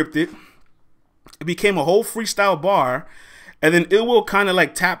unscripted. It became a whole freestyle bar. And then Ill Will kind of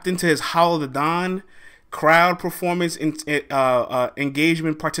like tapped into his Hollow the Don crowd performance,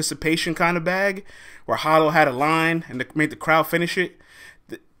 engagement, participation kind of bag where Hollow had a line and made the crowd finish it.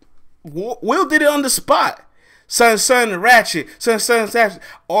 Will did it on the spot. Son, ratchet. Son, ratchet.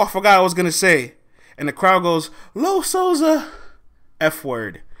 Oh, I forgot what I was going to say. And the crowd goes, Loso's a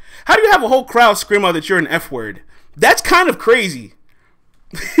F-word. How do you have a whole crowd scream out that you're an F-word? That's kind of crazy.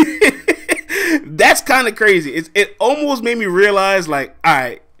 That's kind of crazy. It almost made me realize, like, all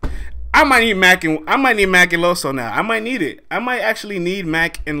right, I might need Mac and Loso now. I might need it. I might actually need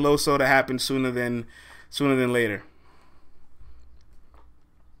Mac and Loso to happen sooner than later.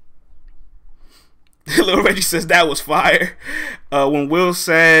 Little Reggie says that was fire. When Will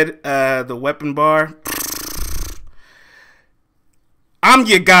said the weapon bar, I'm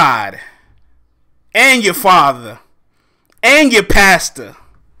your God and your father and your pastor.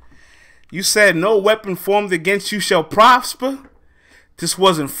 You said no weapon formed against you shall prosper. This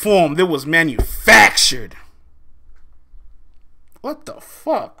wasn't formed, it was manufactured. What the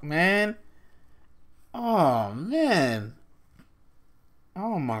fuck, man? Oh, man.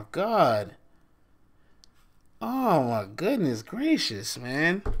 Oh, my God. Oh, my goodness gracious,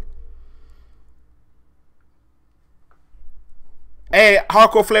 man. Hey,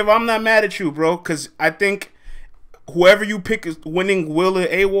 Hardcore Flavor, I'm not mad at you, bro, because I think whoever you pick is winning Will or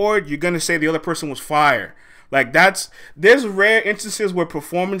A.ward, you're going to say the other person was fire. Like, there's rare instances where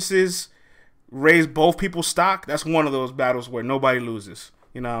performances raise both people's stock. That's one of those battles where nobody loses.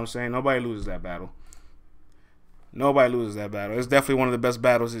 You know what I'm saying? Nobody loses that battle. Nobody loses that battle. It's definitely one of the best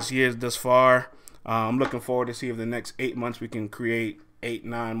battles this year thus far. I'm looking forward to see if the next 8 months we can create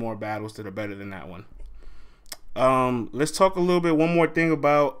 8-9 more battles that are better than that one. Let's talk a little bit, one more thing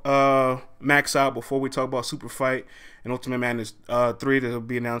about Max Out before we talk about Super Fight and Ultimate Madness 3 that will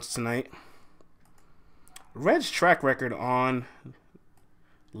be announced tonight. Red's track record on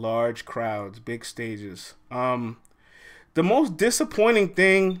large crowds, big stages. The most disappointing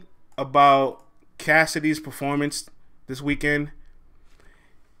thing about Cassidy's performance this weekend,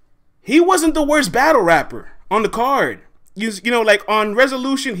 he wasn't the worst battle rapper on the card. you know, like on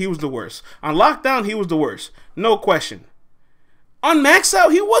Resolution, he was the worst. On Lockdown, he was the worst. No question. On Max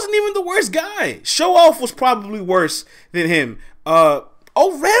Out, he wasn't even the worst guy. Show Off was probably worse than him.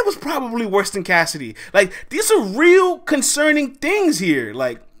 O-Red was probably worse than Cassidy. Like, these are real concerning things here.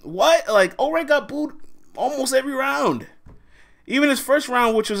 Like, what? Like, O-Red got booed almost every round. Even his first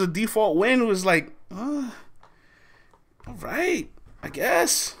round, which was a default win, was like, all right, I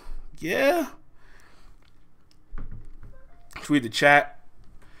guess. Yeah. Let's read the chat.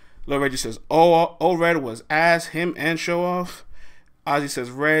 Lil Reggie says, O-Red was ass, him and Show Off. Ozzy says,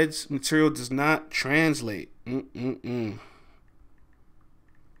 Red's material does not translate.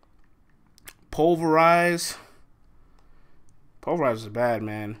 Pulverize. Pulverize is bad,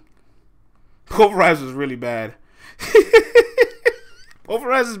 man. Pulverize is really bad.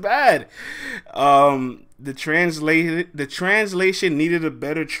 Pulverize is bad. The translation needed a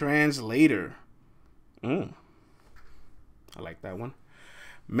better translator. I like that one.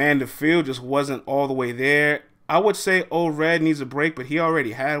 Man, the field just wasn't all the way there. I would say Red needs a break, but he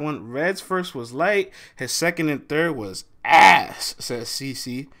already had one. Red's first was light. His second and third was ass, says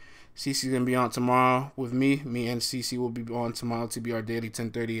CC. CC's going to be on tomorrow with me. Me and CC will be on tomorrow, LTBR Daily,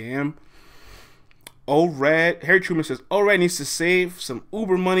 10:30 a.m. Red, Harry Truman says, Red needs to save some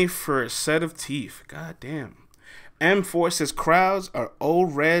Uber money for a set of teeth. God damn. M4 says, crowds are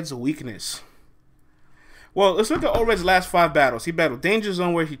Red's weakness. Well, let's look at Red's last 5 battles. He battled Danger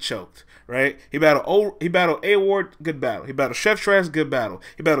Zone where he choked, right? He battled A.ward, good battle. He battled Chef Trash, good battle.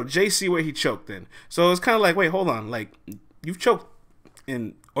 He battled JC where he choked in. So it's kind of like, wait, hold on. Like, you've choked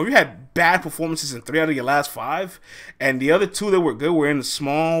in, or you had bad performances in 3 out of your last 5, and the other 2 that were good were in the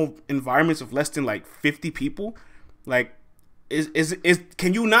small environments of less than like 50 people. Like,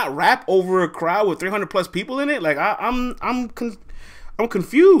 can you not rap over a crowd with 300 plus people in it? Like, I'm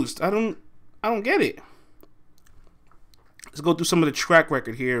confused. I don't get it. Let's go through some of the track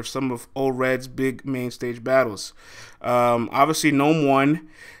record here of some of Red's big main stage battles. Obviously, Gnome won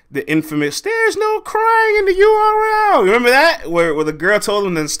the infamous "There's no crying in the URL." You remember that? Where the girl told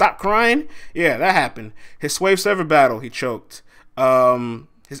him to stop crying? Yeah, that happened. His Swave Server battle, he choked.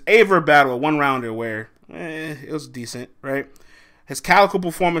 His A.ward battle, a 1-rounder where it was decent, right? His Calico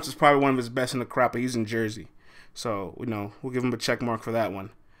performance was probably one of his best in the crop, but he's in Jersey. So, we'll give him a check mark for that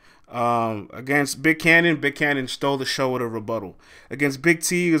one. Against Big Cannon stole the show with a rebuttal. Against Big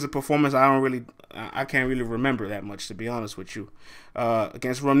T, it was a performance I can't really remember that much, to be honest with you.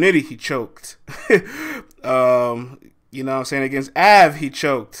 Against Romnitty, he choked. You know what I'm saying? Against Av, he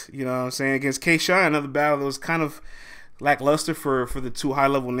choked. You know what I'm saying? Against K-Shine, another battle that was kind of lackluster for the 2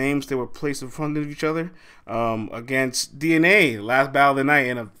 high-level names that were placed in front of each other. Against DNA, last battle of the night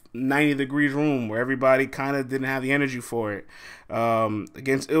in a 90-degree room where everybody kind of didn't have the energy for it.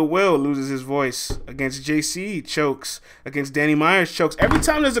 Against Ill Will, loses his voice. Against JC, chokes. Against Danny Myers, chokes. Every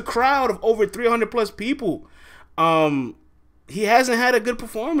time there's a crowd of over 300 plus people, he hasn't had a good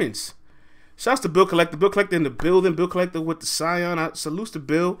performance. Shouts to Bill Collector. Bill Collector in the building. Bill Collector with the Scion. Salutes to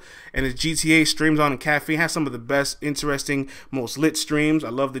Bill and his GTA streams on Caffeine. Has some of the best, interesting, most lit streams. I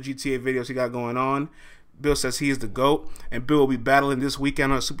love the GTA videos he got going on. Bill says he is the GOAT, and Bill will be battling this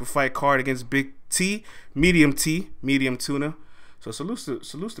weekend on a super fight card against Big T, medium tuna. So salutes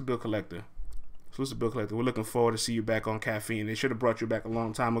to Bill Collector. Salutes to Bill Collector. We're looking forward to see you back on Caffeine. They should have brought you back a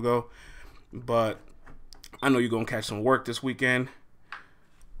long time ago, but I know you're going to catch some work this weekend.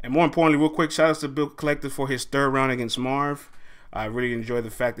 And more importantly, real quick, shout out to Bill Collector for his 3rd round against Marv. I really enjoyed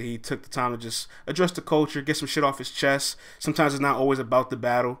the fact that he took the time to just address the culture, get some shit off his chest. Sometimes it's not always about the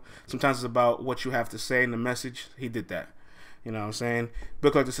battle. Sometimes it's about what you have to say and the message. He did that. You know what I'm saying?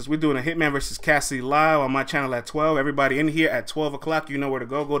 Bill Collector says, we're doing a Hitman versus Cassidy live on my channel at 12. Everybody in here at 12 o'clock, you know where to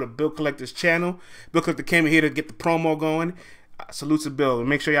go. Go to Bill Collector's channel. Bill Collector came in here to get the promo going. Salute to Bill.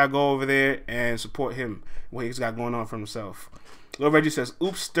 Make sure y'all go over there and support him, what he's got going on for himself. Lil Reggie says,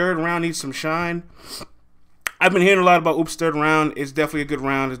 oops, 3rd round needs some shine. I've been hearing a lot about Oops 3rd round. It's definitely a good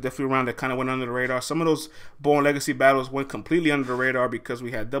round. It's definitely a round that kind of went under the radar. Some of those Born Legacy battles went completely under the radar because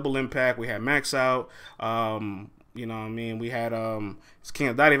we had Double Impact, we had Max Out, you know what I mean? We had King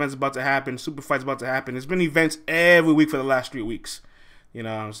of Dot events about to happen, Super Fights about to happen. There's been events every week for the last 3 weeks. You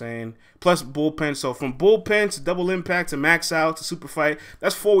know what I'm saying? Plus Bullpen. So from Bullpen to Double Impact to Max Out to Super Fight,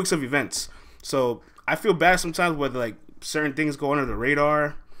 that's 4 weeks of events. So I feel bad sometimes where like certain things go under the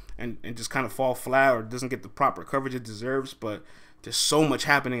radar and just kind of fall flat or doesn't get the proper coverage it deserves, but there's so much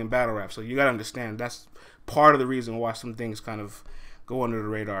happening in battle rap, so you gotta understand that's part of the reason why some things kind of go under the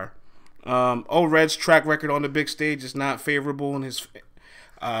radar. Red's track record on the big stage is not favorable, and his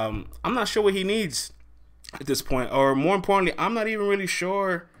I'm not sure what he needs at this point, or more importantly, I'm not even really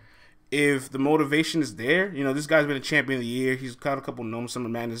sure if the motivation is there. You know, this guy's been a champion of the year. He's got a couple Gnome Summer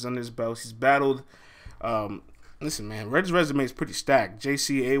Madness under his belt. He's battled. Listen, man, Red's resume is pretty stacked.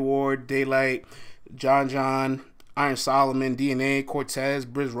 JC, A.ward, Daylight, John, Iron Solomon, DNA, Cortez,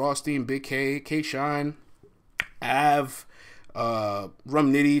 Briz Rothstein, Big K-Shine, Av, Rum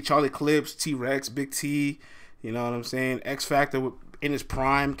Nitty, Charlie Clips, T-Rex, Big T, you know what I'm saying? X Factor in his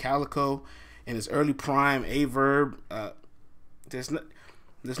prime, Calico in his early prime, A-Verb. There's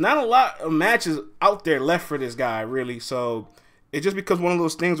not a lot of matches out there left for this guy, really. So it just becomes one of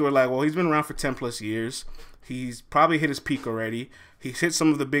those things where, like, well, he's been around for 10 plus years. He's probably hit his peak already. He's hit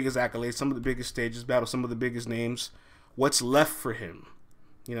some of the biggest accolades, some of the biggest stages, battled some of the biggest names. What's left for him?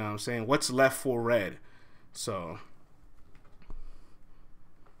 You know what I'm saying? What's left for Red? So,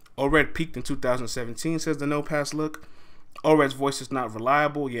 O-Red peaked in 2017, says the No Pass Look. O-Red's voice is not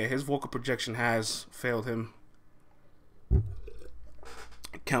reliable. Yeah, his vocal projection has failed him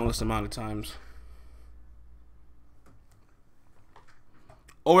countless amount of times.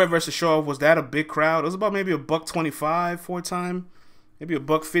 O-Red versus Show Off, was that a big crowd? It was about maybe $125 for a time, maybe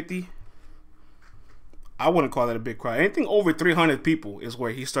 $150. I wouldn't call that a big crowd. Anything over 300 people is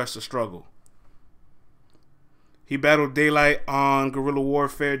where he starts to struggle. He battled Daylight on Guerrilla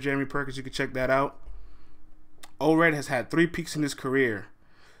Warfare, Jeremy Perkins. You can check that out. O-Red has had 3 peaks in his career.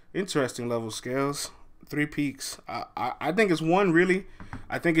 Interesting level scales. 3 peaks. I think it's one, really.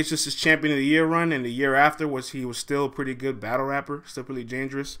 I think it's just his Champion of the Year run, and the year after he was still a pretty good battle rapper, still pretty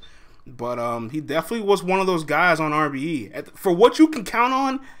dangerous. But he definitely was one of those guys on RBE. For what you can count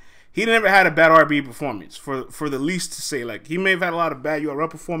on, he never had a bad RBE performance. For the least to say, like, he may have had a lot of bad URL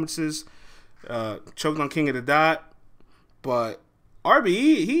performances, choked on King of the Dot, but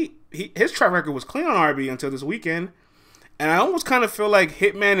RBE, his track record was clean on RBE until this weekend. And I almost kind of feel like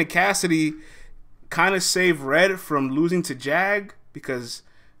Hitman and Cassidy kind of saved Red from losing to Jag, because,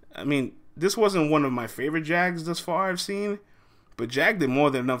 I mean, this wasn't one of my favorite Jags thus far I've seen, but Jag did more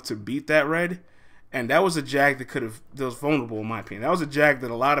than enough to beat that Red, and that was a Jag that was vulnerable in my opinion. That was a Jag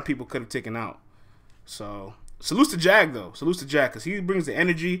that a lot of people could have taken out. So, salute to Jag, though. Salute to Jag, because he brings the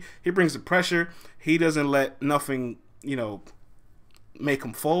energy, he brings the pressure, he doesn't let nothing, you know, make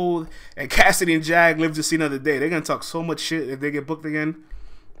him fold. And Cassidy and Jag live to see another day. They're going to talk so much shit if they get booked again.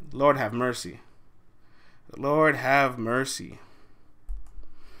 Lord have mercy. Lord have mercy.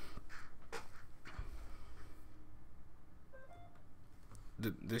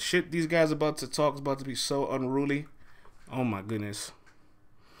 The shit these guys about to talk is about to be so unruly. Oh my goodness.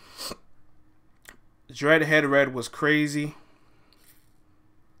 Dreadhead Red was crazy.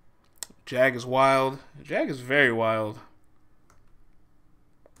 Jag is wild. Jag is very wild.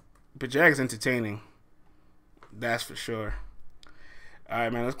 But Jag is entertaining. That's for sure.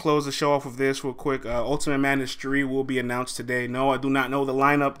 Alright, man, let's close the show off with this real quick. Ultimate Madness 3 will be announced today. No, I do not know the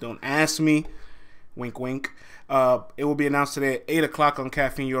lineup. Don't ask me. Wink, wink. It will be announced today at 8 o'clock on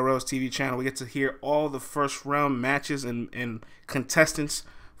Caffeine URL's TV channel. We get to hear all the first round matches and contestants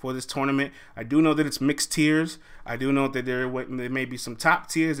for this tournament. I do know that it's mixed tiers. I do know that there may be some top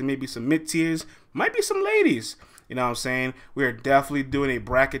tiers. There may be some mid tiers. Might be some ladies. You know what I'm saying? We are definitely doing a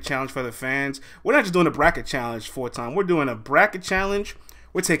bracket challenge for the fans. We're not just doing a bracket challenge for a time. We're doing a bracket challenge.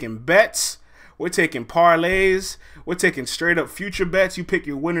 We're taking bets. We're taking parlays. We're taking straight up future bets. You pick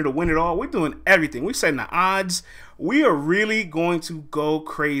your winner to win it all. We're doing everything. We're setting the odds. We are really going to go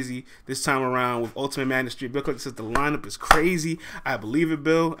crazy this time around with Ultimate Madness 3. Bill Cook says the lineup is crazy. I believe it,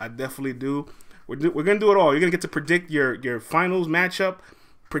 Bill. I definitely do. We're going to do it all. You're going to get to predict your finals matchup,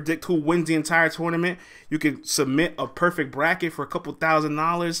 predict who wins the entire tournament. You can submit a perfect bracket for a couple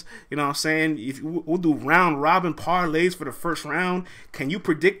 $1,000. You know what I'm saying? We'll do round robin parlays for the first round. Can you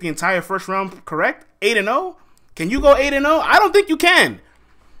predict the entire first round correct? 8-0? Can you go 8-0? I don't think you can.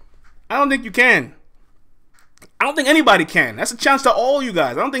 I don't think you can. I don't think anybody can. That's a challenge to all you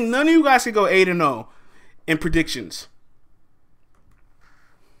guys. I don't think none of you guys can go 8-0 in predictions.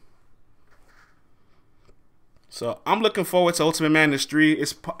 So I'm looking forward to Ultimate Madness 3.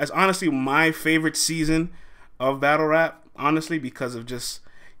 It's honestly my favorite season of battle rap, honestly, because of just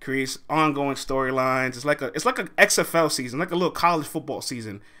creates ongoing storylines. It's like an XFL season, like a little college football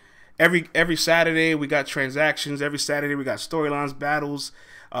season. Every Saturday we got transactions. Every Saturday we got storylines, battles.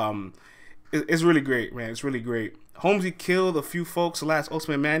 It's really great, man. It's really great. Holmesy killed a few folks last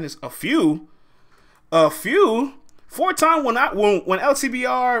Ultimate Madness. A few. 4-time when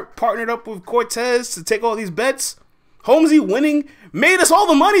LTBR partnered up with Cortez to take all these bets, Holmesy winning made us all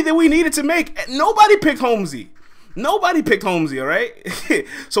the money that we needed to make. Nobody picked Holmesy. Nobody picked Holmesy, all right?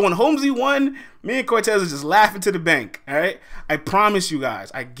 So when Holmesy won, me and Cortez was just laughing to the bank, all right? I promise you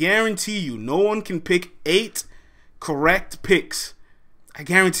guys, I guarantee you, no one can pick 8 correct picks. I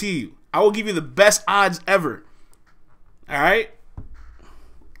guarantee you. I will give you the best odds ever. All right?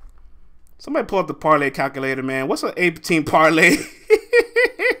 Somebody pull up the parlay calculator, man. What's an 18 parlay?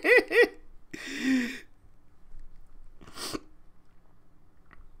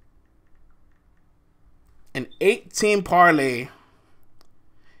 An 18 parlay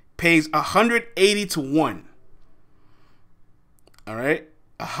pays 180 to 1. All right?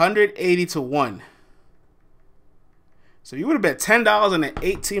 180 to 1. So you would have bet $10 on an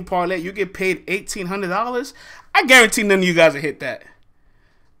 18 parlay. You get paid $1,800. I guarantee none of you guys will hit that.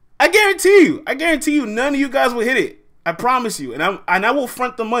 I guarantee you. I guarantee you none of you guys will hit it. I promise you. And I will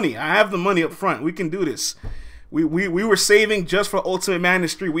front the money. I have the money up front. We can do this. We were saving just for Ultimate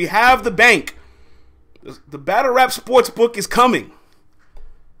Madness 3. We have the bank. The Battle Rap Sportsbook is coming.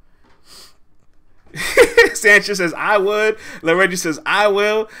 Sanchez says, I would. LaReggie says, I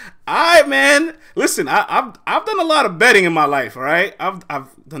will. All right, man. Listen, I've done a lot of betting in my life, all right? I've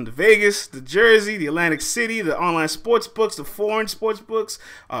done the Vegas, the Jersey, the Atlantic City, the online sports books, the foreign sports books,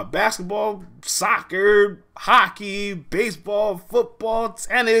 basketball, soccer, hockey, baseball, football,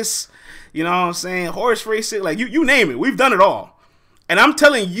 tennis, you know what I'm saying, horse racing, like you name it. We've done it all. And I'm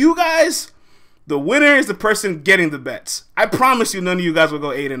telling you guys, the winner is the person getting the bets. I promise you none of you guys will go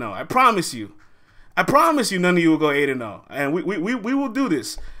 8-0. I promise you. I promise you none of you will go 8-0. And we will do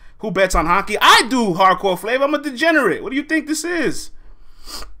this. Who bets on hockey? I do, Hardcore Flavor. I'm a degenerate. What do you think this is?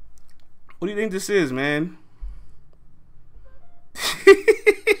 What do you think this is, man? All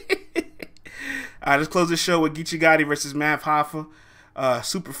right, let's close this show with Geechi versus Math Hoffa.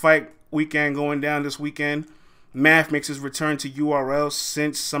 Super fight weekend going down this weekend. Math makes his return to URL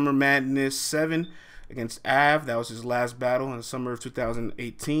since Summer Madness 7 against Av. That was his last battle in the summer of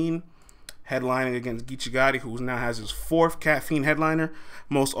 2018. Headlining against Geechi, who now has his 4th caffeine headliner,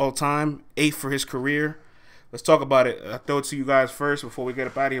 most all time, 8th for his career. Let's talk about it. I'll throw it to you guys first before we get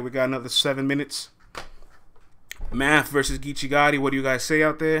up out of here. We got another 7 minutes. Math versus Geechi. What do you guys say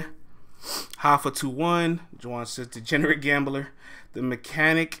out there? Hoffa 2-1. Juwan says degenerate gambler. The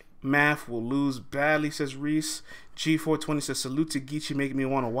mechanic Math will lose badly, says Reese. G420 says salute to Geechi, making me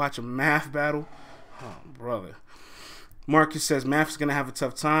want to watch a Math battle. Oh, brother. Marcus says Math is going to have a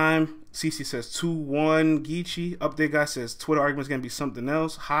tough time. CC says 2-1 Geechi. Update guy says Twitter argument is going to be something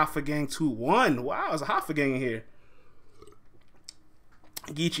else. Hoffa gang 2-1. Wow, there's a Hoffa gang in here.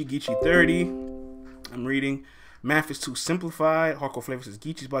 Geechi 30. I'm reading. Math is too simplified. Hardcore Flavor says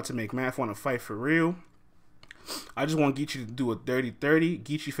Geechi's about to make Math want to fight for real. I just want Geechi to do a 30-30.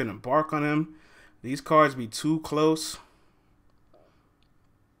 Geechi finna bark on him. These cards be too close.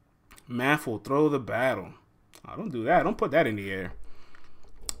 Math will throw the battle. Oh, don't do that. Don't put that in the air.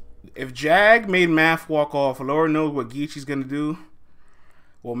 If Jag made Math walk off, Lord knows what Geechi's going to do.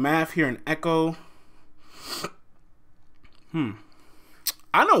 Will Math hear an echo?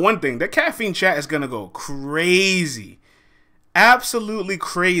 I know one thing. That caffeine chat is going to go crazy. Absolutely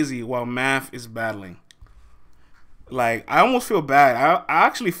crazy while Math is battling. Like, I almost feel bad. I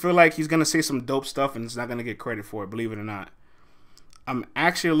actually feel like he's going to say some dope stuff and he's not going to get credit for it, believe it or not. I'm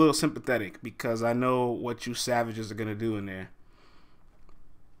actually a little sympathetic because I know what you savages are going to do in there.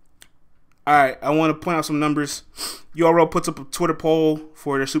 All right, I want to point out some numbers. URL puts up a Twitter poll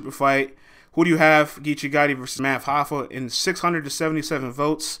for their super fight. Who do you have? Geechi versus Math Hoffa in 677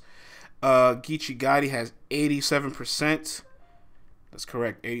 votes. Geechi has 87%. That's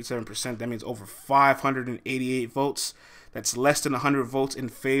correct, 87%. That means over 588 votes. That's less than 100 votes in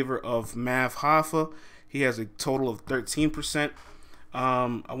favor of Math Hoffa. He has a total of 13%.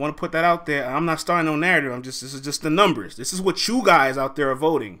 I want to put that out there. I'm not starting no narrative. This is just the numbers. This is what you guys out there are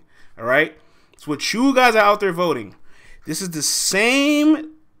voting. All right? It's what you guys are out there voting. This is the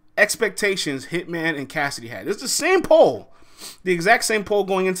same expectations Hitman and Cassidy had. It's the same poll. The exact same poll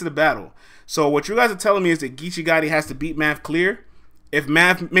going into the battle. So what you guys are telling me is that Geechi has to beat Math clear. If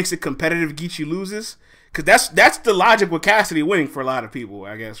Math makes it competitive, Geechi loses. Because that's the logic with Cassidy winning for a lot of people,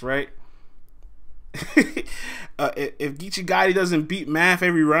 I guess, right? If Geechi doesn't beat Math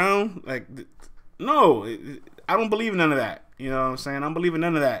every round, like, no, I don't believe in none of that. You know what I'm saying? I don't believe in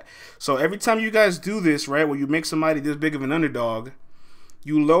none of that. So every time you guys do this, right, where you make somebody this big of an underdog,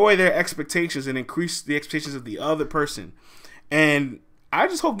 you lower their expectations and increase the expectations of the other person. And I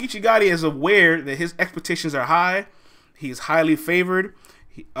just hope Geechi is aware that his expectations are high. He's highly favored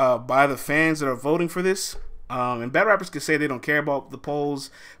by the fans that are voting for this. And battle rappers can say they don't care about the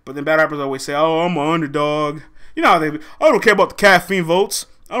polls, but then battle rappers always say, oh, I'm an underdog. You know how I don't care about the caffeine votes.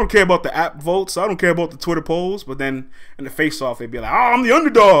 I don't care about the app votes. I don't care about the Twitter polls. But then in the face-off, they'd be like, oh, I'm the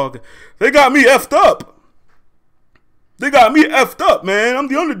underdog. They got me effed up. They got me effed up, man. I'm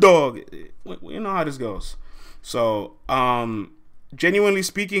the underdog. You know how this goes. So, genuinely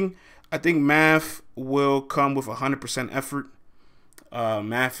speaking, I think Math will come with 100% effort.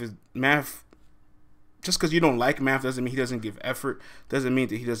 Math. Just because you don't like Math doesn't mean he doesn't give effort. Doesn't mean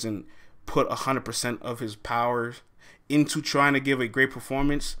that he doesn't put 100% of his powers into trying to give a great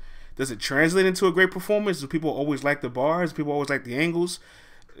performance. Does it translate into a great performance? Do people always like the bars? Do people always like the angles?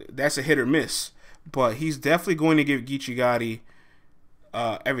 That's a hit or miss. But he's definitely going to give Geechi Gotti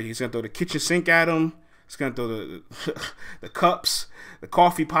everything. He's going to throw the kitchen sink at him. He's going to throw the cups, the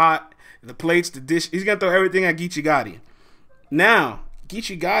coffee pot, the plates, the dish. He's going to throw everything at Geechi Gotti. Now,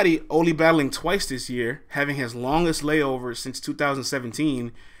 Geechi Gotti only battling twice this year, having his longest layover since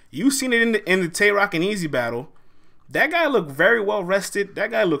 2017. You've seen it in the Tay-Rock and Easy battle. That guy looked very well rested.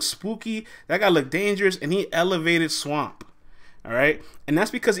 That guy looked spooky. That guy looked dangerous, and he elevated Swamp. All right? And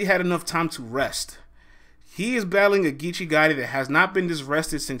that's because he had enough time to rest. He is battling a Geechi Gotti that has not been this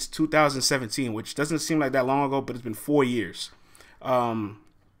rested since 2017, which doesn't seem like that long ago, but it's been 4 years. I'm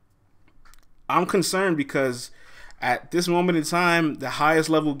concerned because at this moment in time, the highest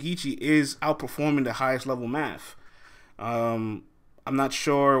level Geechi is outperforming the highest level Math. I'm not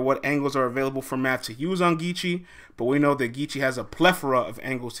sure what angles are available for Math to use on Geechi, but we know that Geechi has a plethora of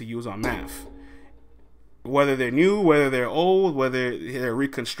angles to use on Math. Whether they're new, whether they're old, whether they're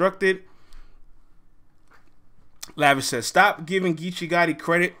reconstructed. Lavish says, stop giving Geechi Gotti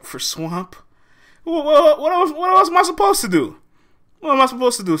credit for Swamp. What else am I supposed to do? What am I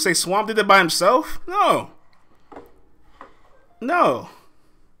supposed to do? Say Swamp did it by himself? No. No.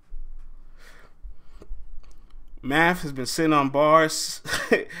 Math has been sitting on bars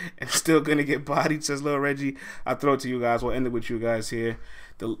and still gonna get bodied, says Lil Reggie. I'll throw it to you guys. We'll end it with you guys here.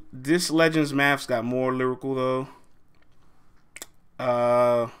 This Legends Math's got more lyrical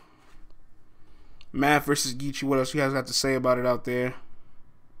though. Math versus Geechi. What else you guys got to say about it out there?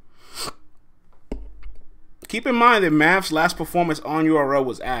 Keep in mind that Math's last performance on URL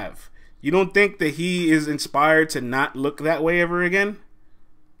was Av. You don't think that he is inspired to not look that way ever again?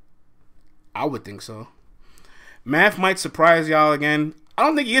 I would think so. Math might surprise y'all again. I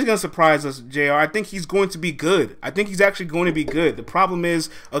don't think he is going to surprise us, JR. I think he's going to be good. I think he's actually going to be good. The problem is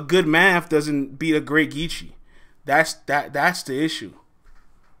a good Math doesn't beat a great Geechi. That's the issue.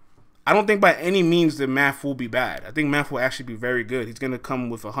 I don't think by any means that Math will be bad. I think Math will actually be very good. He's going to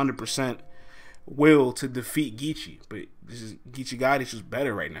come with 100% will to defeat Geechi. But this is Geechi Gotti is just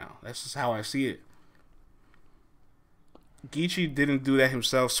better right now. That's just how I see it. Geechi didn't do that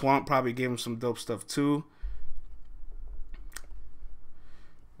himself. Swamp probably gave him some dope stuff too.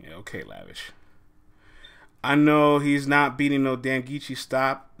 Yeah, okay, Lavish. I know he's not beating no damn Geechi.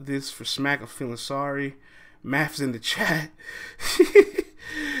 Stop this for smack. I'm feeling sorry. Math's in the chat.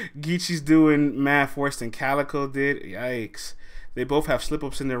 Geechi's doing Math worse than Calico did. Yikes. They both have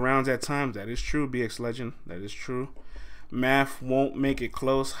slip-ups in their rounds at times. That is true, BX Legend. That is true. Math won't make it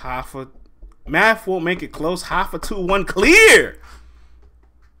close. Math won't make it close. Half a 2-1 clear.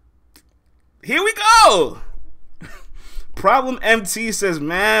 Here we go. Problem MT says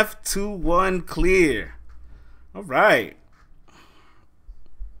Math 2-1 clear. All right.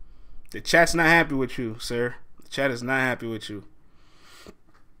 The chat's not happy with you, sir. The chat is not happy with you.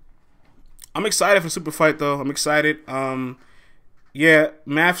 I'm excited for Super Fight though. I'm excited. Yeah,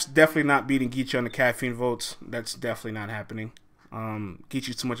 Math's definitely not beating Geechi on the caffeine votes. That's definitely not happening.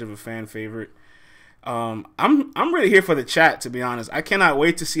 Geechi's too much of a fan favorite. I'm really here for the chat, to be honest. I cannot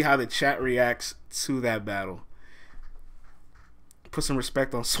wait to see how the chat reacts to that battle. Put some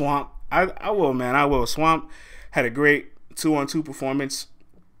respect on Swamp. I will, man. I will. Swamp had a great 2-on-2 performance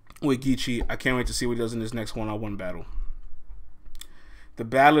with Geechi. I can't wait to see what he does in this next one-on-one battle. The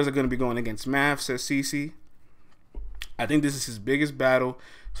battlers are going to be going against Math, says Cece. I think this is his biggest battle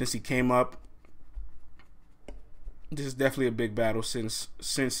since he came up. This is definitely a big battle since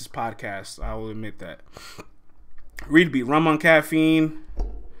his podcast. I will admit that. Reed beat Rum on caffeine.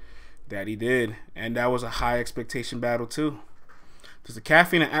 That he did. And that was a high expectation battle too. Does the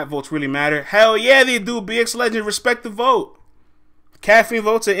caffeine and app votes really matter? Hell yeah, they do. BX Legend, respect the vote. Caffeine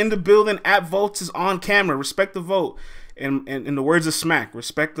votes are in the building. App votes is on camera. Respect the vote. And in the words of Smack,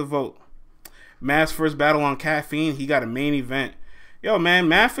 respect the vote. Math's first battle on caffeine, he got a main event. Yo, man,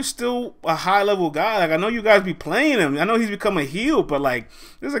 Math is still a high-level guy. Like, I know you guys be playing him. I know he's become a heel, but, like,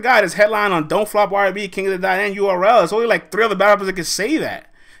 there's a guy that's headline on Don't Flop RB, King of the Dot, and URL. There's only, like, 3 other battle rappers that can say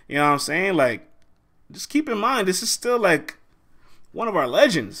that. You know what I'm saying? Like, just keep in mind, this is still, like, one of our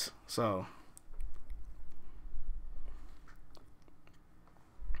legends. So,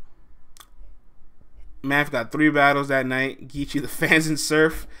 Math got 3 battles that night. Geechi, the fans, and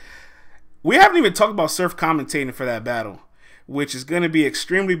Surf. We haven't even talked about Surf commentating for that battle, which is going to be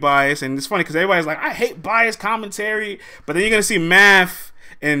extremely biased. And it's funny because everybody's like, I hate biased commentary. But then you're going to see Math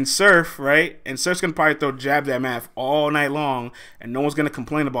and Surf, right? And Surf's gonna probably throw jabs at Math all night long, and no one's gonna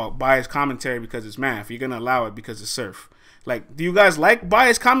complain about biased commentary because it's Math. You're gonna allow it because it's Surf. Like, do you guys like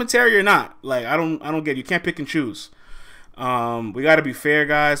biased commentary or not? Like, I don't get it. You can't pick and choose. We got to be fair,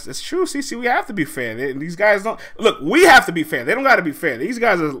 guys. It's true, CC. We have to be fair. These guys don't look. We have to be fair. They don't got to be fair. These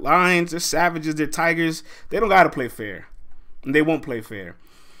guys are lions. They're savages. They're tigers. They don't got to play fair, and they won't play fair.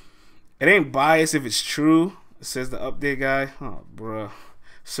 It ain't biased if it's true. Says the update guy. Oh, bruh.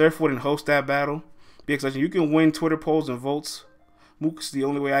 Surf wouldn't host that battle. BX Legend, you can win Twitter polls and votes. Mook's the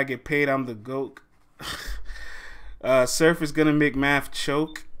only way I get paid. I'm the GOAT. Surf is gonna make Math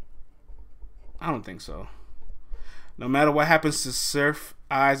choke. I don't think so. No matter what happens to Surf,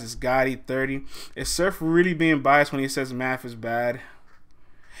 eyes is Gotti 30. Is Surf really being biased when he says Math is bad?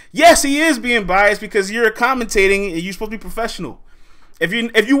 Yes, he is being biased because you're commentating and you're supposed to be professional. If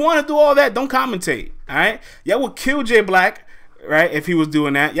you want to do all that, don't commentate. All right, y'all would kill Jay Black, right? If he was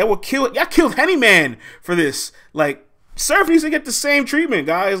doing that, y'all killed Henny Man for this. Like, Surf needs to get the same treatment,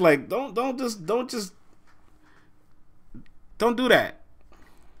 guys. Like, don't do that.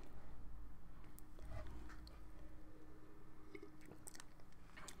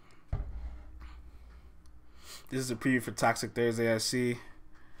 This is a preview for Toxic Thursday. I see.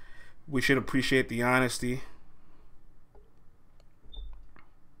 We should appreciate the honesty.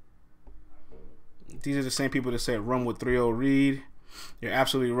 These are the same people that said run with 3-0 Reed. You're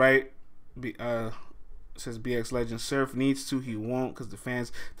absolutely right. Says BX Legend. Surf needs to, he won't, because the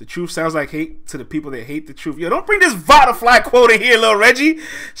fans. The truth sounds like hate to the people that hate the truth. Yo, don't bring this Vodafly quote in here, little Reggie.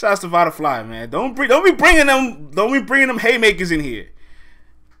 Shout out to Vodafly, man. Don't be bringing them haymakers in here.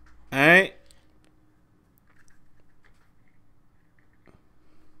 All right.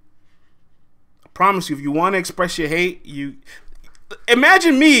 I promise you, if you want to express your hate, you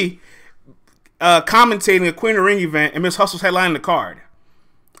imagine me commentating a Queen of the Ring event and Miss Hustle's headlining the card.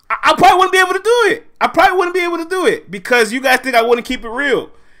 I probably wouldn't be able to do it. I probably wouldn't be able to do it because you guys think I wouldn't keep it real,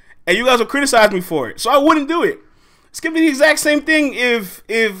 and you guys will criticize me for it. So I wouldn't do it. It's gonna be the exact same thing if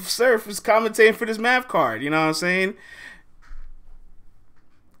Surf is commentating for this Math card. You know what I'm saying?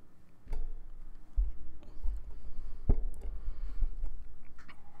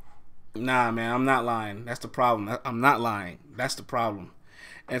 Nah, man, I'm not lying. That's the problem. I'm not lying. That's the problem.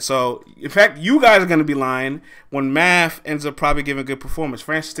 And so, in fact, you guys are going to be lying when Math ends up probably giving a good performance.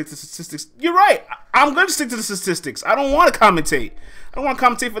 Francis, stick to statistics. You're right. I'm going to stick to the statistics. I don't want to commentate. I don't want to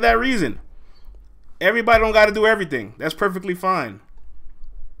commentate for that reason. Everybody don't got to do everything. That's perfectly fine.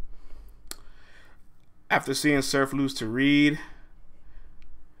 After seeing Surf lose to Reed,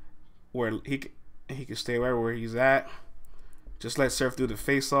 where he can stay right where he's at, just let Surf do the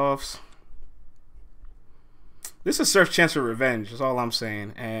face-offs. This is Surf's chance for revenge. That's all I'm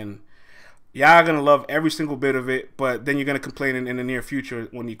saying. And y'all gonna love every single bit of it, but then you're gonna complain in the near future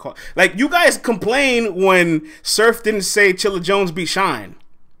when you call. Like, you guys complain when Surf didn't say Chilla Jones beat Shine.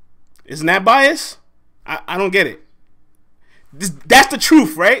 Isn't that bias? I don't get it. That's the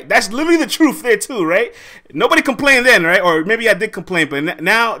truth, right? That's literally the truth there too, right? Nobody complained then, right? Or maybe I did complain, but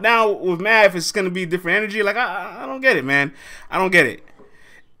now with Math, it's gonna be different energy. Like, I don't get it, man. I don't get it.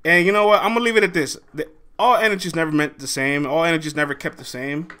 And you know what? I'm gonna leave it at this. All energy's never meant the same. All energy's never kept the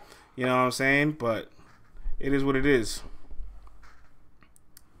same. You know what I'm saying? But it is what it is.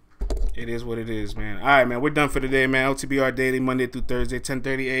 It is what it is, man. All right, man. We're done for today, man. LTBR Daily, Monday through Thursday,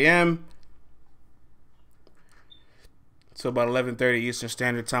 10:30 a.m. So about 11:30 Eastern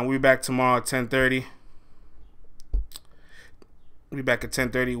Standard Time. We'll be back tomorrow at 10:30. We'll be back at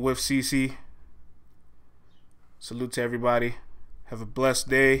 10:30 with CC. Salute to everybody. Have a blessed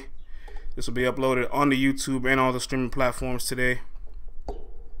day. This will be uploaded on the YouTube and all the streaming platforms today.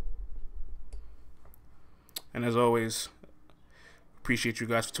 And as always, appreciate you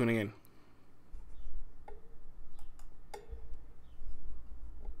guys for tuning in.